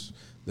ass,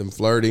 them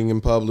flirting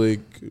in public,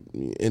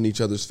 in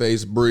each other's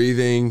face,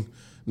 breathing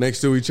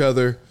next to each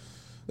other.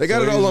 They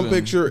got it all on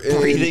picture.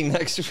 Breathing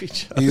next to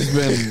each other.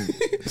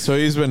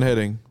 He's been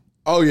hitting.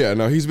 Oh, yeah.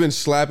 No, he's been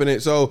slapping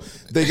it. So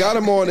they got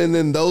him on, and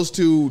then those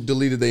two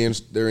deleted their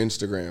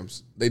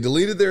Instagrams. They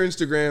deleted their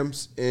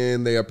Instagrams,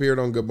 and they appeared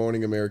on Good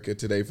Morning America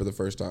today for the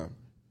first time.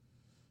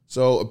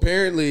 So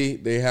apparently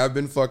they have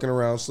been fucking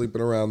around,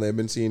 sleeping around. They've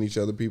been seeing each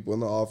other. People in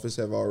the office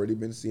have already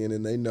been seeing,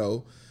 and they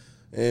know.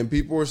 And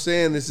people are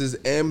saying this is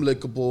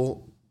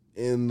amicable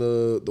in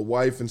the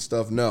wife and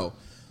stuff. No.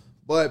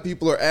 But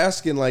people are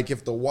asking,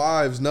 if the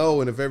wives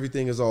know and if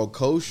everything is all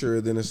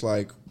kosher, then it's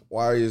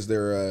why is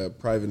there a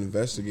private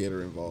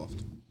investigator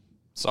involved?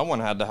 Someone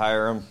had to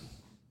hire him.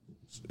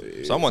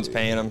 Someone's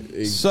paying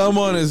him.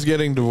 Someone is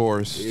getting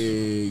divorced.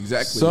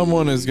 Exactly.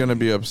 Someone is going to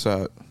be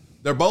upset.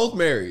 They're both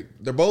married.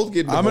 They're both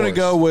getting divorced. I'm going to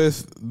go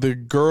with the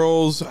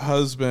girl's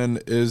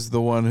husband is the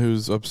one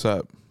who's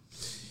upset.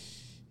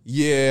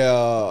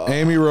 Yeah.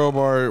 Amy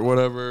Robart,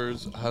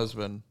 whatever's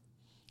husband.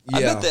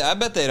 Yeah. I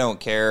bet they don't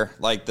care.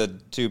 The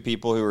two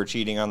people who were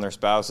cheating on their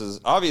spouses.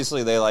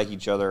 Obviously, they like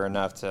each other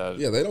enough to.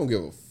 Yeah, they don't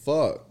give a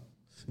fuck.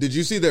 Did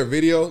you see their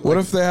video? What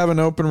if they have an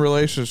open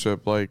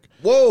relationship? Whoa.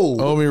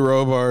 Amy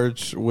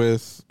Robart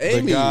with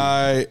Amy. the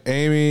guy,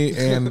 Amy,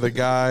 and the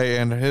guy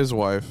and his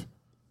wife.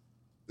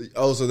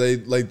 Oh, so they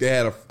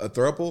had a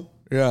throuple?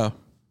 Yeah.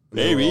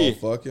 They were Maybe.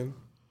 all fucking.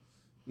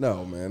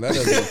 No, man, that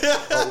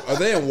doesn't. Are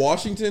they in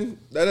Washington?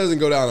 That doesn't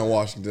go down in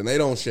Washington. They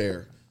don't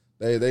share.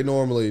 They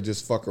normally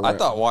just fuck around. I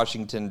thought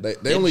Washington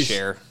they only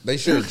share. They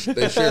share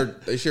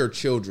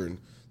children.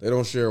 They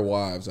don't share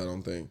wives. I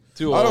don't think.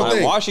 I don't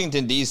think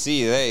Washington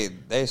D.C.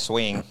 They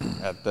swing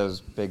at those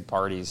big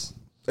parties.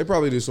 They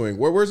probably do swing.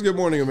 Where's Good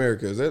Morning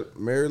America? Is that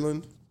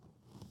Maryland?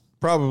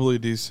 Probably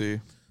DC.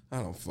 I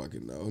don't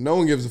fucking know. No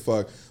one gives a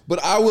fuck.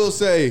 But I will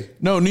say,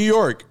 no, New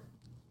York.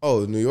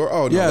 Oh, New York.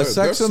 Oh, no, yeah,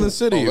 Sex in the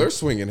City. Oh, they're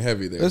swinging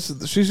heavy there.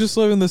 She's just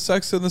living the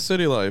Sex in the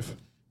City life.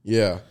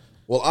 Yeah.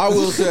 Well, I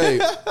will say,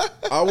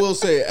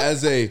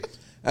 as a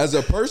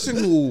person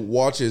who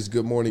watches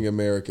Good Morning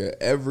America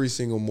every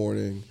single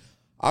morning,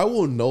 I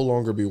will no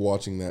longer be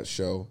watching that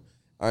show.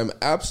 I'm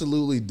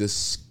absolutely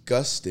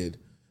disgusted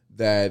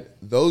that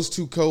those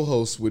two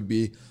co-hosts would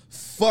be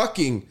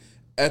fucking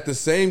at the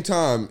same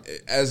time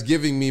as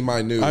giving me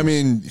my news. I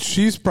mean,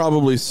 she's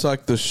probably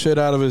sucked the shit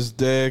out of his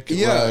dick.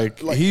 Yeah,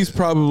 like he's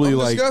probably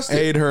like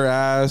ate her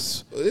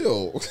ass.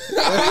 Ew.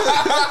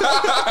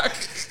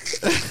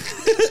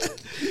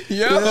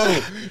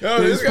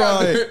 This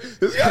guy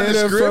hit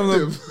him from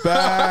the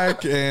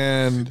back,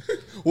 and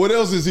what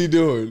else is he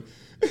doing?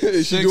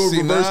 Is she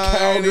doing reverse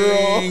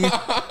cowgirl?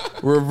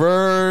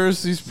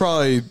 Reverse. He's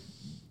probably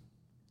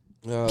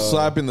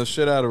slapping the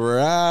shit out of her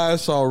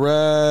ass, all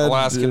red.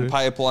 Alaskan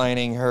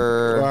pipelining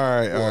her. All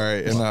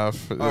right,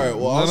 enough. All right,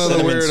 well, none of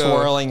the weirdo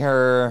swirling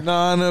her.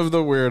 None of the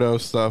weirdo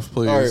stuff,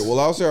 please. All right, well,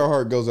 I'll say our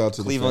heart goes out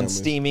to Cleveland the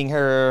family. Steaming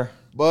her.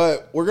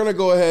 But we're gonna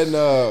go ahead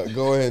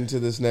into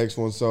this next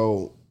one.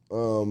 So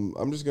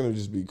I'm just gonna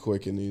be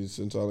quick in these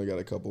since I only got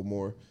a couple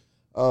more.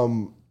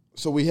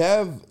 So we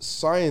have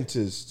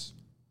scientists.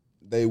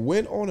 They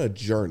went on a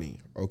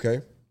journey.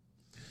 Okay.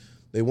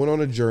 They went on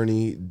a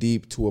journey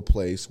deep to a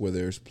place where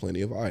there's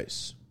plenty of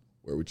ice.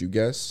 Where would you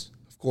guess?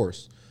 Of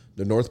course,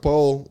 the North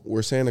Pole,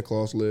 where Santa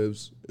Claus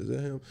lives. Is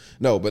that him?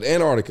 No, but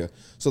Antarctica.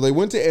 So they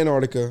went to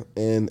Antarctica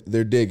and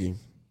they're digging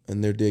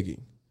and they're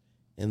digging.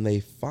 And they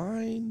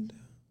find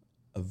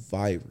a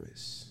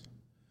virus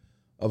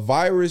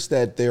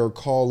that they're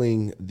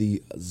calling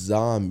the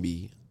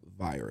zombie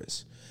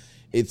virus.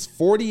 It's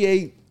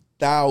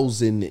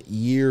 48,000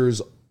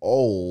 years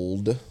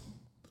old.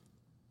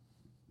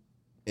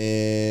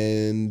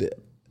 And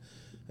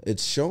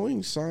it's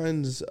showing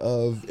signs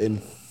of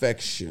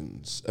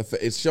infections.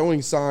 It's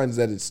showing signs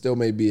that it still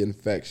may be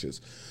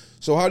infectious.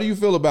 So how do you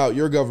feel about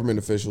your government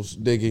officials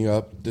digging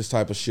up this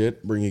type of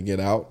shit, bringing it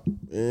out?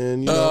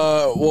 And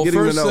well,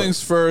 first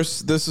things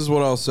first, this is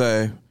what I'll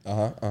say.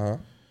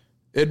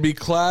 It'd be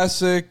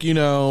classic,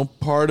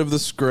 part of the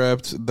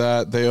script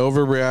that they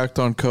overreact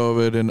on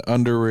COVID and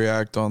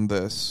underreact on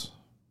this.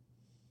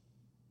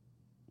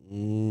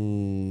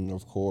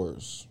 Of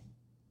course.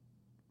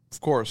 Of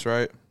course,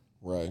 right?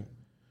 Right.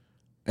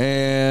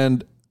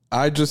 And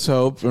I just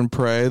hope and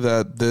pray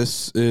that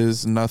this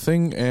is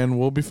nothing and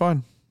we'll be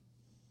fine.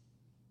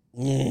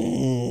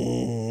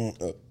 Oh,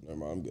 never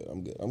mind.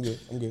 I'm good.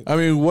 I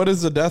mean, what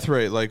is the death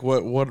rate? Like,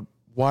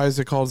 why is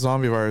it called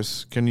zombie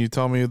virus? Can you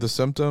tell me the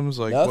symptoms?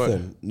 Like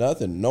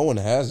Nothing. No one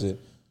has it.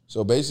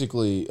 So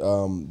basically,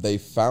 they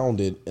found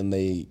it and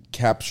they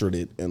captured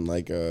it in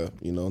like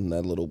in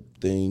that little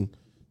thing,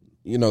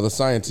 the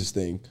scientist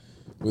thing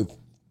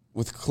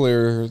with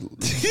clear, the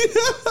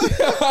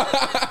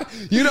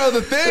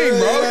thing,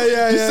 bro.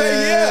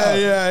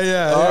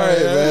 Yeah. All right,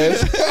 man.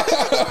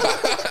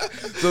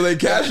 So they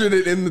captured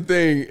it in the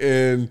thing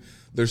and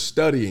they're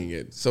studying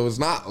it. So it's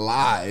not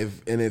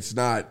live and it's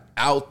not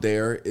out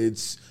there.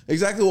 It's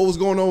exactly what was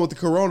going on with the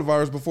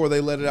coronavirus before they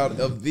let it out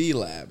of the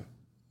lab.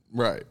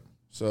 Right.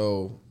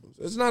 So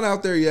it's not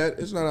out there yet.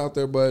 It's not out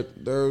there, but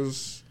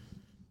there's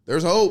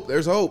hope.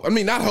 There's hope. I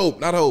mean, not hope,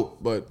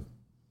 but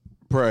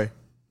pray.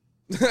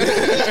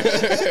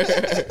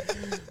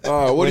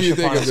 All right, what do you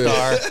think of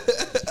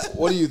this?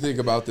 What do you think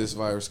about this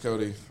virus,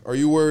 Cody? Are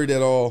you worried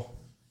at all?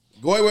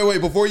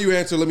 Wait. Before you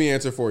answer, let me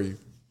answer for you.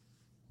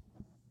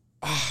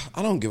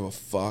 I don't give a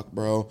fuck,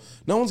 bro.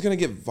 No one's going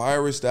to get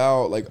virused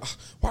out. Like,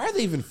 why are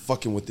they even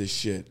fucking with this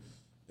shit?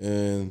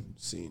 And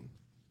scene.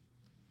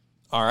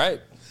 All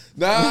right.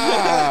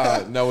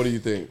 Nah. Now, what do you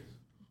think?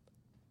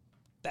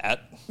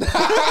 That.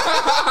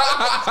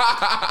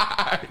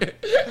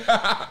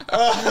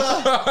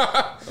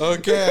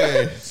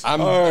 Okay. All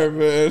right,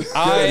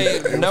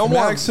 man. No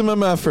more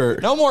maximum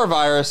effort. No more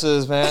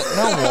viruses, man.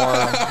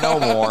 No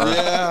more.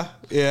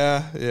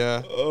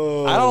 Yeah.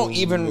 I don't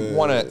even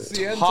want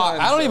to talk.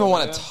 I don't even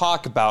want to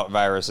talk about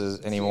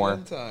viruses anymore.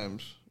 End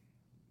times.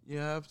 You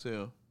have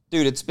to.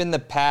 Dude, it's been the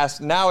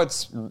past. Now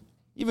it's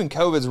even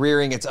COVID's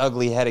rearing its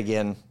ugly head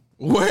again.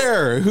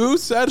 Where? Who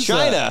said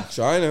China?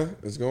 China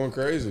is going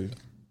crazy.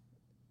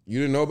 You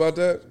didn't know about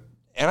that?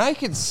 And I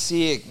could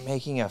see it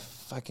making a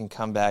fucking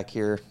comeback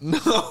here.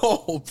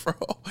 No, bro.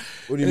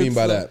 What do you mean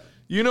by that?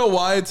 You know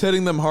why it's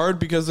hitting them hard?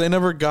 Because they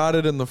never got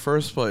it in the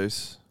first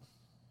place.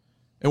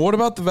 And what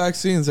about the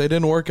vaccines? They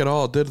didn't work at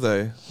all, did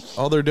they?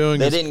 All they're doing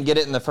they is didn't get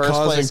it in the first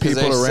causing place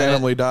people to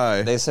randomly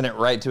die. They sent it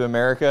right to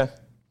America.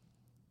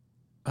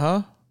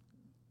 Huh?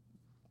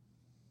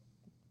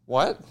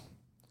 What?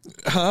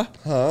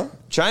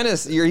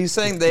 China's. Are you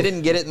saying they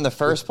didn't get it in the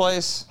first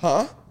place?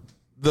 Huh?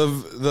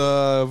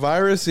 The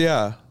virus,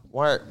 yeah.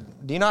 Why?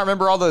 Do you not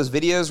remember all those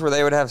videos where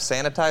they would have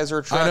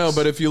sanitizer trucks? I know,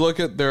 but if you look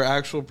at their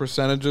actual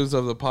percentages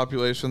of the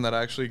population that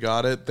actually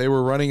got it, they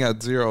were running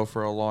at 0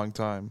 for a long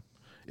time.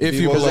 If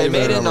you because they believe made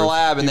their it in the numbers.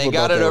 lab and they People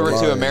got thought it they were over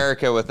to lying.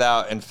 America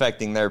without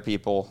infecting their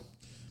people.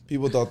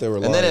 People thought they were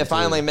lying. And then it too.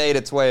 finally made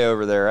its way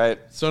over there, right?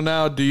 So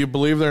now, do you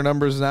believe their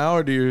numbers now,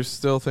 or do you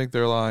still think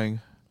they're lying?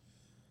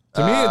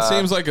 To me, it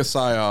seems like a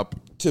psyop.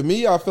 To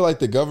me, I feel like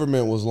the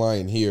government was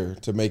lying here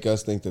to make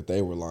us think that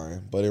they were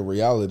lying. But in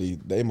reality,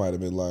 they might have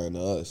been lying to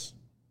us.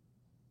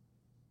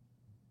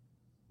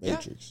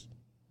 Matrix.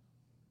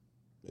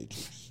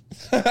 Matrix.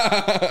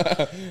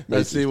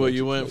 Let's see what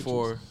you went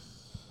for.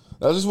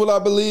 That's just what I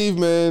believe,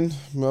 man.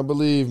 I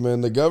believe,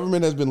 man. The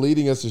government has been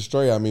leading us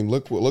astray. I mean,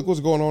 look what's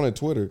going on at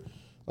Twitter.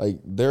 Like,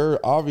 they're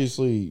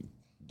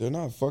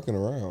not fucking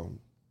around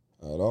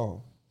at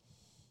all.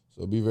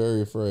 So be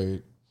very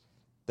afraid.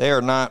 They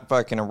are not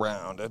fucking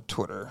around at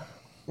Twitter.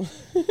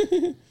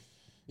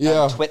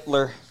 Yeah.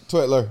 Twitler.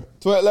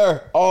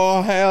 Twitler.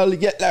 Oh, hell,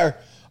 get there.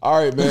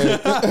 All right,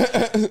 man.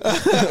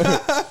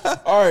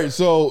 All right,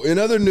 so in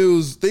other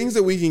news, things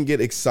that we can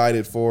get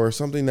excited for,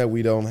 something that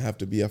we don't have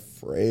to be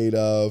afraid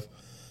of.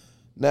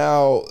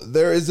 Now,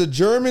 there is a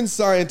German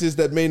scientist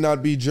that may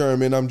not be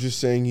German. I'm just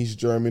saying he's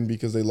German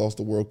because they lost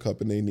the World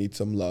Cup and they need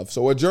some love.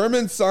 So a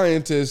German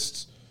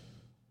scientist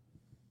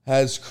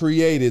has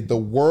created the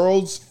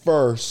world's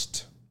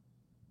first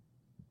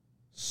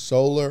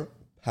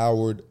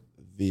solar-powered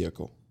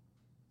vehicle.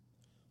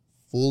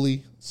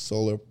 Fully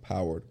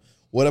solar-powered.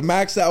 With a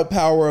max out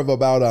power of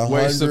about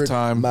 100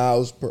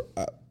 miles per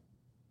hour.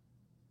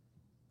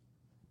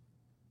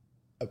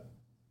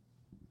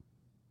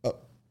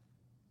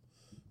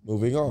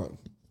 Moving on.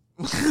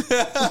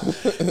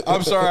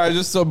 I'm sorry, I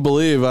just don't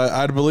believe.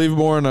 I'd believe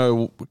more in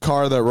a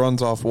car that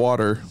runs off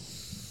water.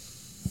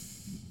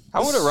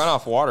 How would it run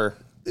off water?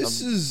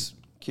 This is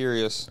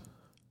Curious.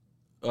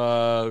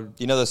 Do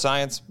you know the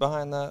science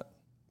behind that?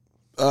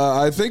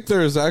 I think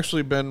there's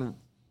actually been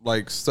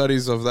like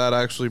studies of that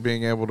actually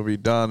being able to be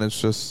done. It's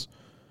just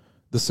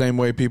the same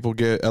way people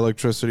get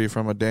electricity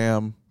from a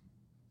dam.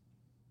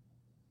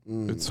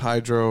 It's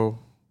hydro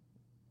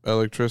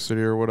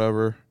electricity or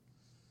whatever.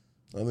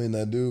 I mean,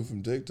 that dude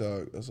from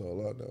TikTok, that's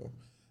all I know.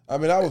 I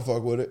mean, I would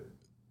fuck with it.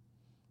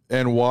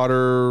 And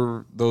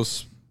water, the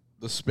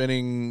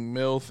spinning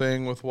mill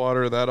thing with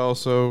water, that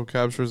also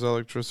captures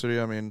electricity.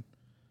 I mean,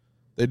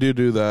 they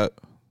do that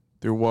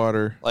through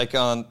water. Like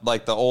on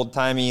like the old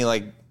timey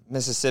like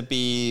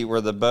Mississippi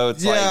where the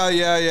boats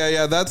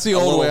Yeah. That's the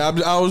old way.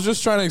 I was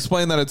just trying to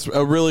explain that it's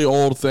a really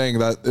old thing,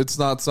 that it's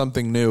not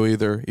something new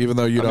either, even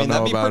though you don't know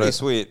that'd be about pretty it.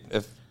 sweet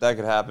if that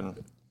could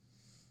happen.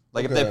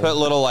 Like if Okay. they put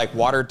little like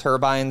water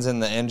turbines in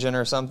the engine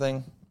or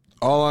something.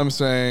 All I'm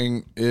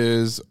saying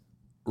is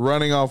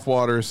running off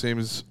water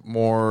seems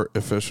more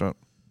efficient.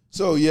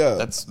 So, yeah.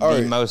 That's all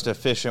the right. most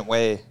efficient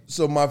way.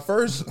 So, my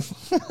first...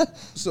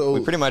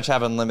 We pretty much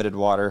have unlimited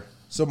water.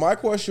 So my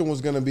question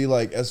was going to be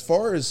like, as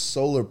far as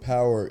solar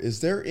power,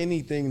 is there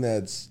anything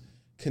that's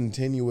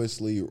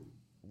continuously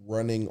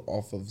running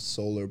off of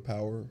solar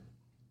power?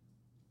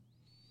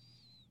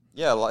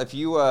 Yeah, if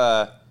you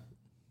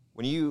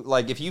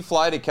if you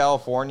fly to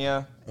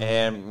California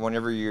and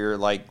whenever you're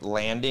like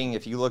landing,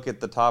 if you look at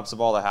the tops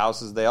of all the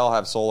houses, they all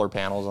have solar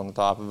panels on the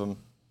top of them.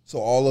 So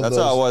all of That's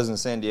those, how it was in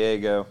San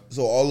Diego.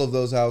 So all of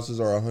those houses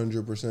are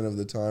 100% of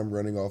the time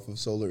running off of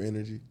solar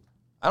energy?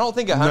 I don't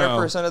think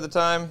 100% of the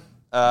time,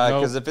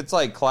 because if it's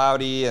like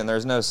cloudy and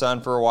there's no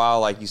sun for a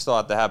while, like you still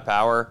have to have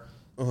power.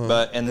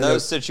 But in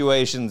those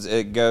situations,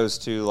 it goes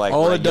to like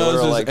All it regular does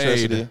is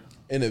electricity. aid.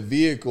 In a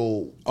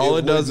vehicle, All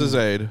it does wouldn't- is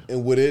aid.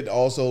 And would it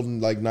also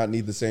like not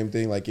need the same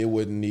thing? Like it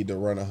wouldn't need to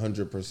run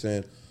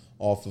 100%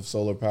 off of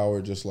solar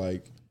power, just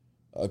like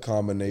a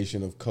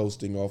combination of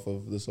coasting off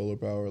of the solar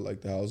power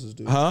like the houses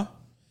do? Huh?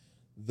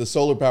 The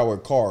solar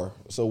powered car.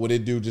 So would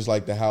it do just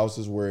like the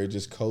houses where it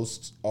just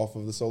coasts off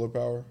of the solar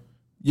power?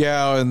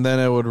 Yeah, and then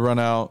it would run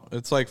out.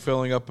 It's like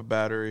filling up a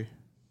battery.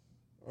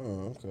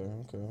 Oh,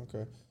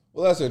 okay.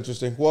 Well, that's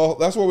interesting. Well,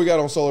 that's what we got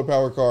on solar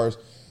powered cars.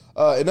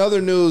 In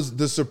other news,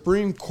 the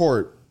Supreme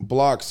Court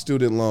blocked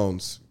student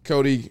loans.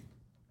 Cody,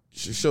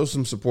 show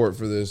some support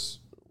for this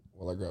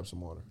while I grab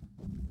some water.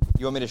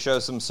 You want me to show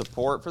some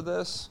support for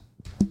this?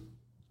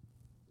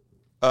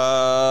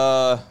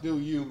 Do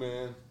you,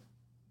 man?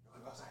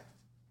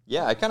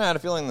 Yeah, I kind of had a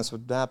feeling this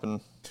would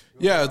happen.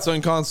 Yeah, it's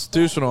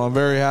unconstitutional. I'm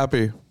very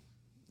happy.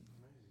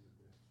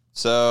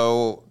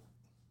 So,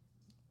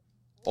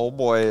 old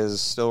boy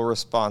is still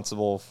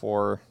responsible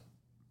for,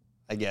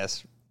 I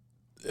guess,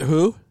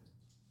 Who?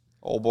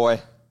 old boy.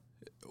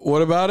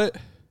 What about it?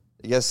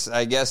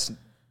 I guess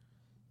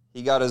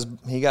he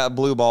got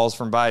blue balls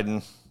from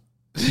Biden.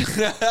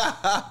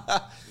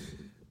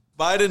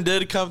 Biden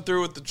did come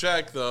through with the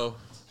check, though.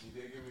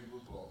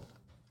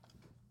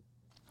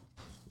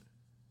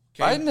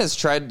 Biden has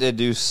tried to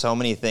do so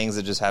many things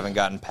that just haven't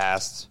gotten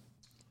passed.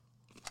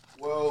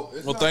 Well,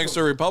 Well, thanks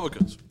to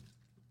Republicans.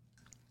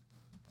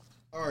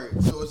 All right,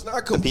 so it's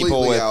not people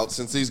completely with out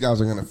since these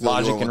guys are going to fill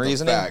logic you in and with the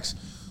reasoning? facts.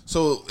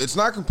 So it's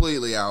not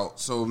completely out.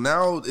 So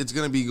now it's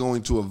going to be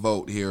going to a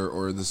vote here,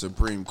 or the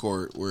Supreme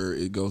Court, where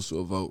it goes to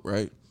a vote,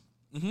 right?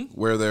 Mm-hmm.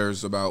 Where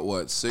there's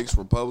about 6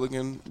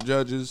 Republican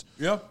judges,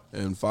 Yep.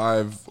 and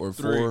 5 or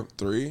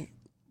 3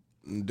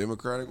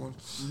 Democratic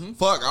ones. Mm-hmm.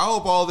 Fuck! I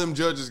hope all of them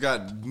judges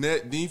got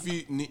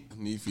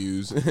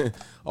nephews.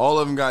 All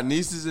of them got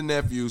nieces and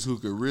nephews who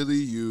could really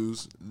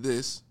use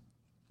this.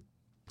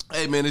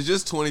 Hey man, it's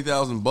just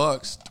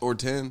 $20,000 or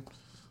 10,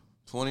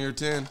 20 or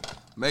 10.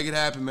 Make it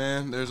happen,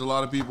 man. There's a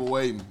lot of people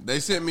waiting. They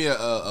sent me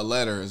a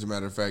letter, as a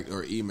matter of fact,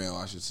 or email,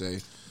 I should say,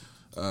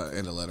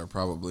 and a letter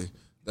probably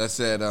that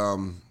said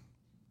the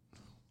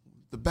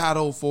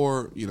battle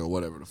for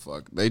whatever the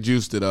fuck. They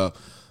juiced it up,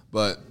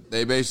 but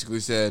they basically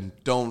said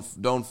don't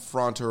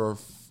front her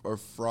or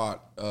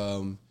fraught.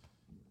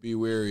 Be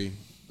wary.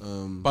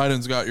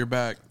 Biden's got your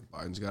back.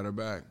 Biden's got her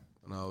back,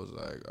 and I was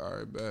like, all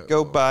right, bet.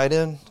 Go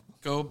Biden.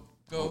 Go,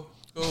 Biden.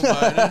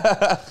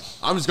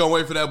 I'm just gonna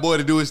wait for that boy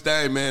to do his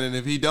thing, man. And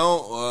if he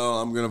don't,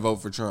 I'm gonna vote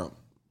for Trump.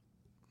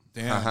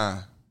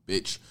 Damn.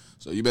 Bitch.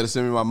 So you better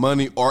send me my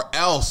money, or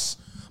else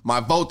my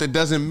vote that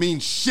doesn't mean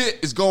shit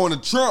is going to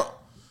Trump.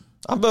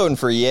 I'm voting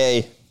for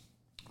yay.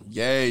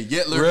 Yay,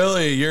 Yitler.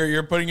 Really?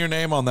 You're putting your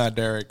name on that,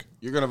 Derek.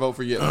 You're gonna vote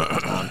for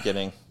Yitler. No, I'm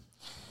kidding.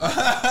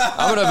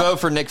 I'm going to vote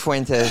for Nick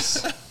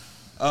Fuentes.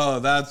 Oh,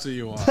 that's who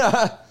you want.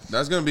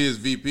 That's gonna be his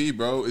VP,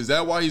 bro. Is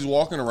that why he's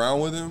walking around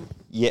with him?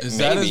 Yeah, Is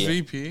maybe. that his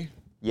VP?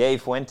 Yay,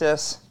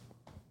 Fuentes.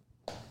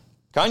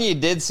 Kanye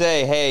did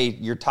say, hey,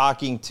 you're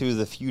talking to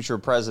the future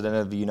president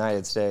of the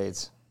United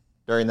States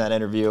during that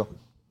interview.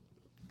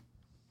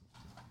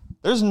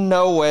 There's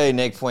no way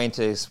Nick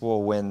Fuentes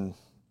will win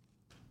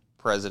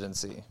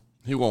presidency.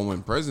 He won't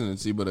win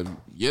presidency, but if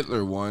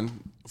Yitler won,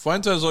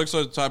 Fuentes looks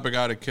like the type of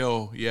guy to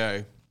kill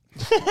Yay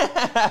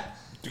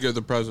to get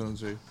the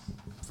presidency.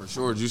 for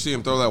sure. Did you see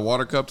him throw that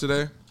water cup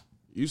today?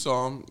 You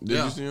saw him. Did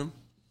Yeah. you see him?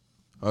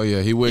 Oh,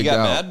 yeah. He wigged He got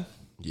out. mad?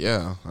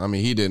 Yeah. I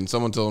mean, he didn't.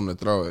 Someone told him to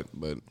throw it,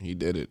 but he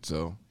did it.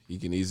 So he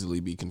can easily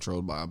be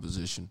controlled by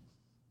opposition.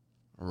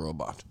 A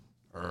robot.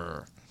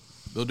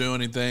 They'll do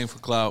anything for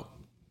clout.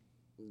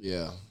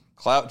 Yeah.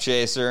 Clout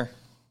chaser.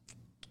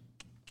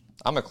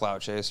 I'm a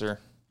clout chaser.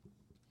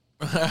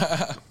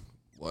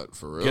 What,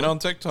 for real? Get on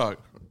TikTok.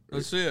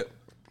 Let's see it.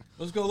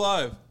 Let's go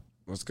live.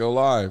 Let's go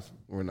live.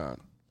 We're not.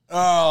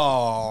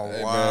 Oh,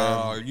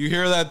 wow. You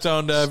hear that,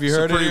 Tone Dev? You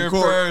heard it here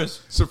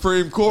first.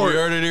 Supreme Court. You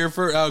heard it here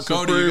first. Oh,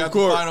 Cody, you Supreme got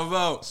Court. the final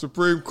vote.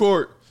 Supreme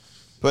Court.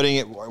 Putting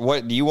it,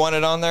 what, do you want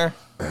it on there?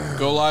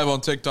 Go live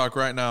on TikTok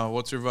right now.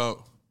 What's your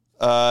vote?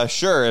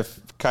 Sure, if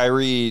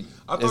Kyrie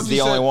is the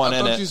only one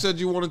in I thought you it. said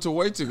you wanted to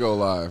wait to go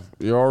live.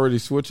 You're already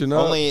switching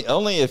up.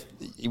 Only if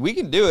we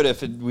can do it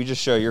if we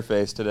just show your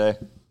face today.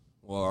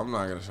 Well, I'm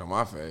not going to show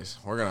my face.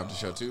 We're going to have to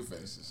show two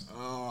faces.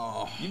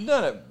 You've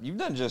done it. You've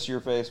done just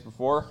your face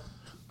before.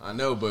 I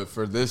know, but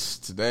for this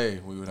today,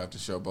 we would have to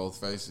show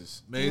both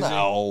faces. Amazing.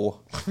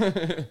 No.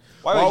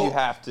 Why would you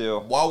have to?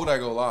 Why would I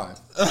go live?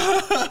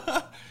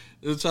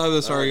 Let's have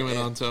this argument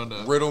on Tone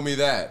Dev. Riddle me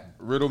that.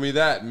 Riddle me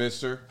that,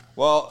 mister.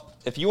 Well,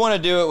 if you want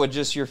to do it with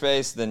just your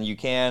face, then you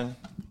can.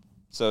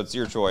 So it's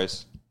your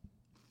choice.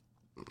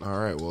 All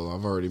right, well,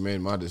 I've already made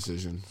my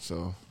decision,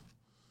 so.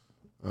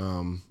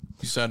 You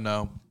said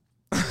no.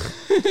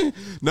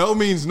 No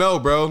means no,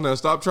 bro. Now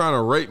stop trying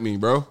to rate me,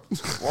 bro.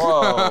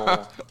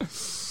 Whoa.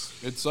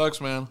 It sucks,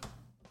 man.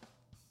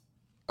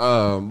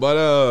 All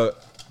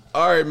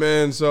right,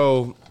 man.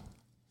 So,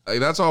 hey,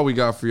 that's all we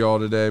got for y'all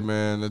today,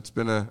 man. It's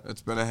been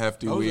a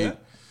hefty week.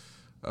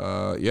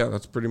 Yeah,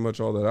 that's pretty much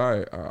all that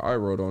I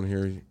wrote on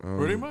here.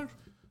 Pretty much.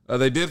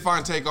 They did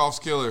find Takeoff's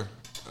killer.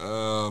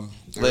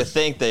 They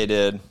think they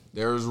did.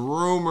 There's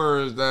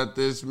rumors that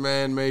this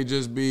man may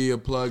just be a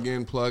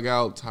plug-in,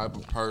 plug-out type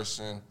of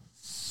person.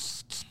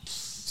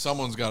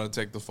 Someone's got to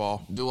take the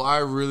fall. Do I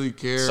really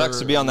care? Sucks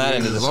to be on that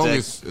end of the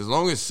stick. As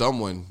long as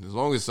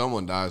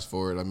someone dies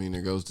for it, I mean,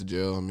 it goes to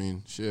jail. I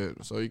mean, shit.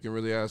 That's all you can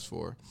really ask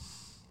for.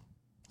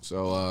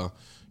 So,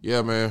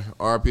 yeah, man.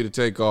 RIP to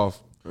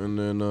Takeoff, and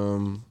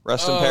then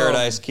Rest in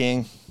paradise,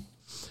 King.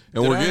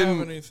 and Did I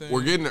have anything?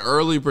 we're getting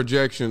early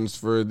projections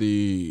for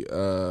the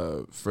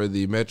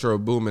Metro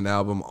Boomin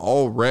album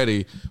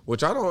already,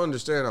 which I don't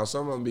understand how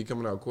some of them be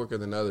coming out quicker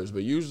than others.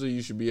 But usually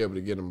you should be able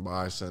to get them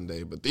by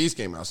Sunday. But these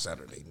came out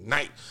Saturday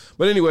night.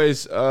 But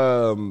anyways,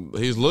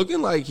 he's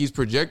looking like he's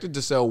projected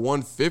to sell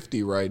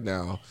 150 right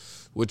now,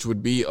 which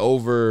would be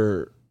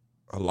over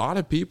a lot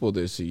of people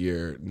this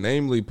year,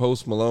 namely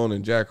Post Malone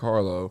and Jack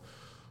Harlow.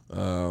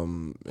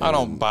 I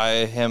don't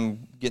buy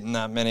him getting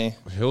that many.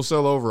 He'll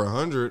sell over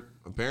 100.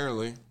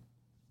 Apparently,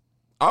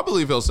 I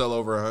believe he'll sell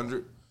over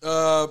 100.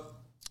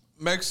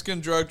 Mexican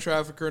drug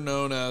trafficker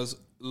known as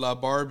La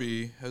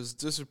Barbie has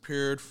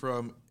disappeared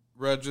from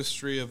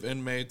registry of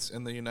inmates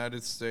in the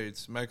United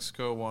States.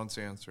 Mexico wants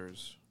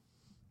answers.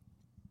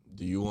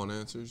 Do you want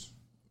answers?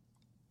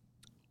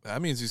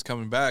 That means he's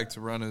coming back to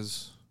run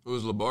his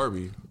Who's La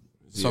Barbie?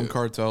 some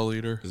cartel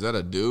leader. Is that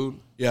a dude?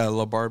 Yeah,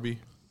 La Barbie.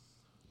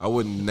 I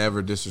would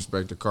never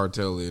disrespect a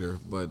cartel leader,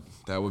 but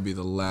that would be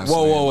the last.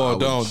 Whoa! name I would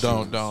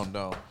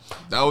Don't.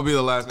 That would be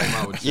the last name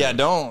I would choose. Yeah,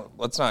 don't.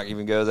 Let's not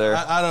even go there.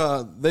 I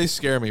don't. They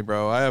scare me,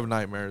 bro. I have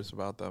nightmares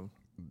about them.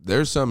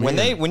 There's some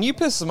When you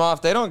piss them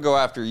off, they don't go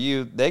after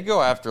you. They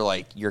go after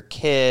like your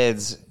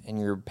kids and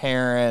your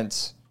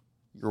parents,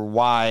 your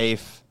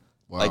wife.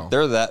 Wow. Like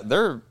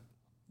they're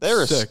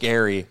Sick.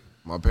 scary.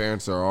 My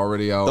parents are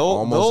already out, They'll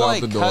almost out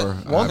like the door. cut- I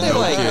have won't they no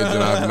like- kids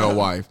and I have no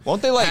wife.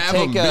 Won't they like Have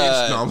take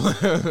them,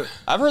 bitch. No.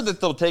 I've heard that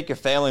they'll take a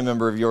family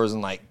member of yours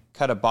and like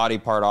cut a body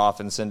part off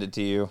and send it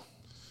to you.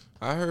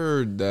 I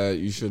heard that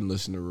you shouldn't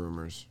listen to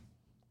rumors.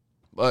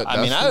 But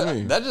I mean, that's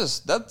me.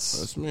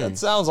 that's me. that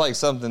sounds like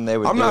something they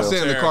would I'm do. not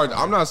saying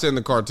I'm not saying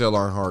the cartel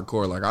aren't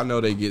hardcore. Like I know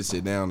they get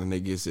sit down and they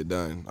get sit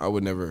done. I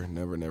would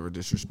never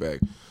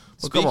disrespect.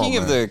 But come Speaking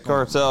on, of man. the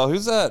cartel,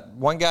 who's that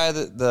one guy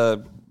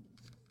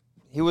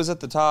he was at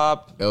the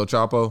top? El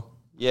Chapo,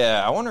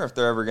 Yeah, I wonder if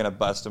they're ever gonna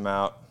bust him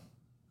out.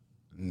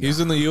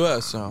 He's in the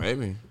U.S., so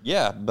maybe.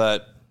 Yeah,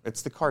 but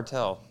it's the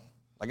cartel.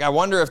 Like I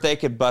wonder if they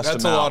could bust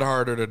that's him a out. lot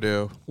harder to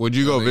do. Would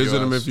you go In the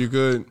visit him US. if you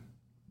could?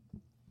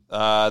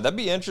 That'd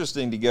be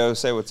interesting to go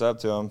say what's up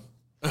to him.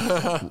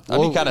 I'd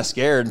be kind of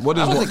scared. I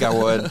don't think I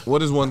would.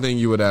 What is one thing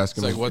you would ask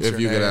him It's like, what's if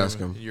your you name? could ask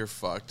him? You're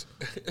fucked.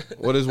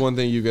 What is one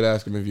thing you could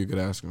ask him if you could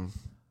ask him?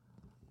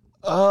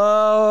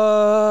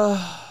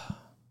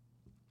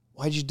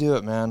 Why'd you do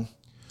it, man?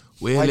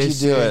 Well, Why'd you let's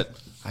do say it?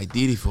 I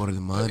did it for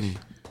the money.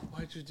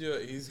 Why'd you do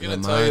it? He's gonna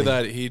The tell you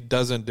money. that he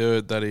doesn't do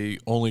it. That he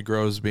only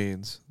grows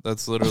beans.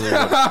 That's literally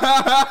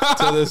what,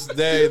 to this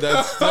day.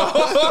 That's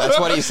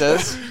What he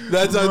says.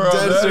 that's a Bro,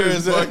 dead that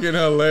serious. is fucking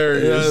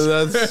hilarious.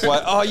 Yeah, that's.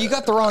 What? Oh, you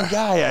got the wrong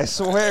guy. I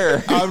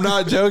swear. I'm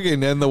not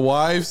joking, and the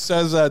wife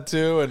says that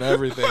too, and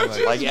everything.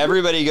 Like, Like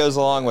everybody goes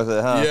along with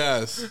it, huh?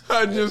 yes,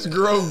 I just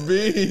grow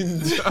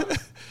beans. I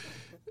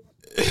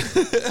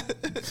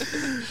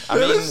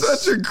mean, That is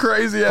such a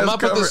crazy ass come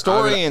up with the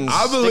story and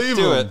I believe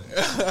stick to him.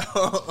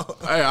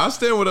 it. Hey, I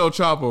stand with El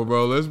Chapo,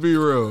 bro. Let's be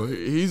real.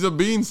 He's a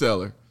bean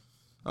seller.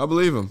 I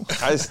believe him.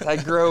 I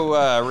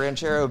grow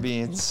ranchero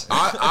beans.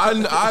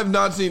 I've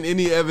not seen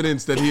any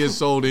evidence that he has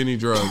sold any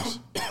drugs.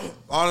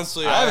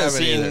 honestly, I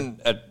haven't either. seen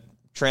a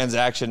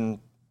transaction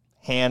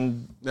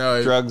hand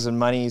No, drugs and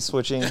money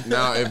switching.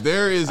 Now, if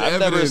there is I've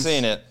evidence, never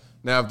seen it.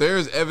 Now, if there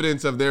is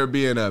evidence of there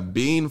being a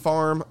bean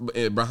farm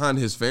behind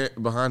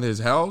his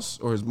house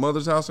or his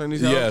mother's house or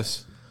anything,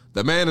 Yes,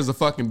 the man is a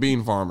fucking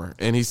bean farmer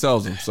and he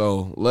sells them.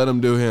 So let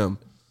him do him.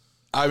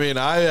 I mean,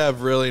 I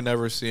have really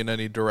never seen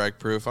any direct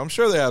proof. I'm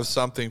sure they have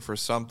something for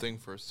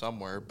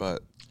somewhere,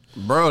 but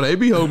Bro, they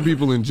be holding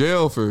people in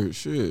jail for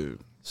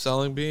shit.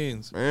 selling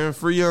beans, Man,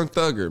 free Young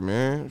Thugger,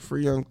 man.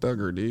 Free Young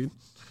Thugger, dude.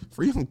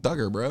 Free Young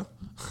Thugger, bro.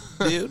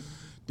 dude.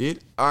 Dude.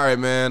 All right,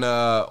 man.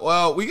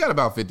 Well, we got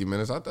about 50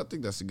 minutes. I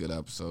think that's a good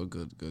episode.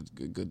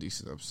 Good,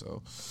 decent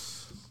episode.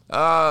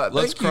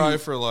 Let's cry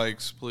for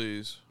likes,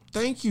 please.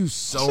 Thank you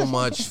so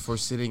much for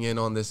sitting in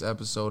on this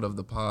episode of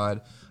the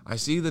pod. I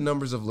see the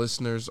numbers of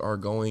listeners are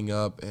going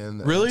up,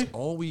 and Really? that's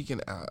all we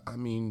can. I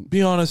mean,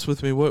 Be honest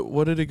with me.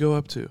 What did it go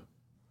up to?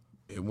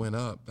 it went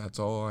up. That's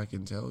all I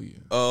can tell you.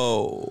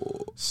 Oh,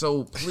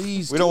 So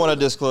please, We don't want to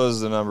disclose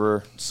the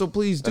number. So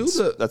please do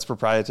That's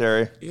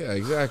proprietary. Yeah,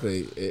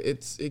 exactly.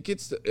 It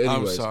gets. The, I'm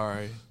anyways.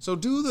 sorry. So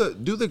do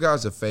the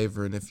guys a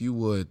favor, and if you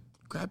would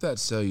grab that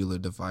cellular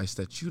device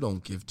that you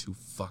don't give two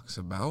fucks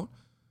about,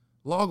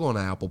 log on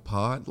to Apple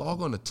Pod,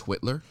 log on to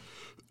Twitler,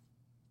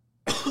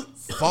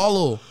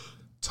 follow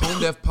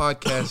Tone Deaf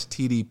Podcast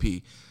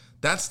TDP.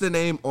 That's the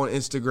name on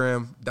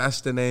Instagram.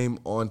 That's the name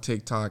on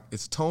TikTok.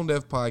 It's Tone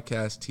Deaf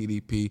Podcast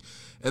TDP.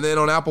 And then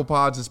on Apple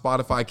Pods and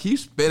Spotify, keep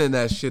spinning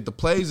that shit. The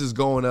plays is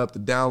going up. The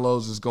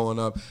downloads is going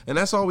up. And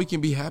that's all we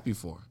can be happy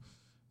for.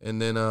 And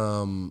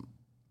then,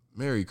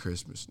 Merry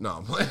Christmas. No,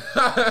 I'm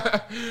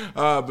playing.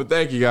 But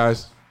thank you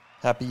guys.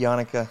 Happy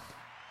Hanukkah.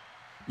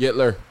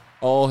 Yitler.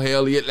 All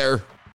hail Yitler.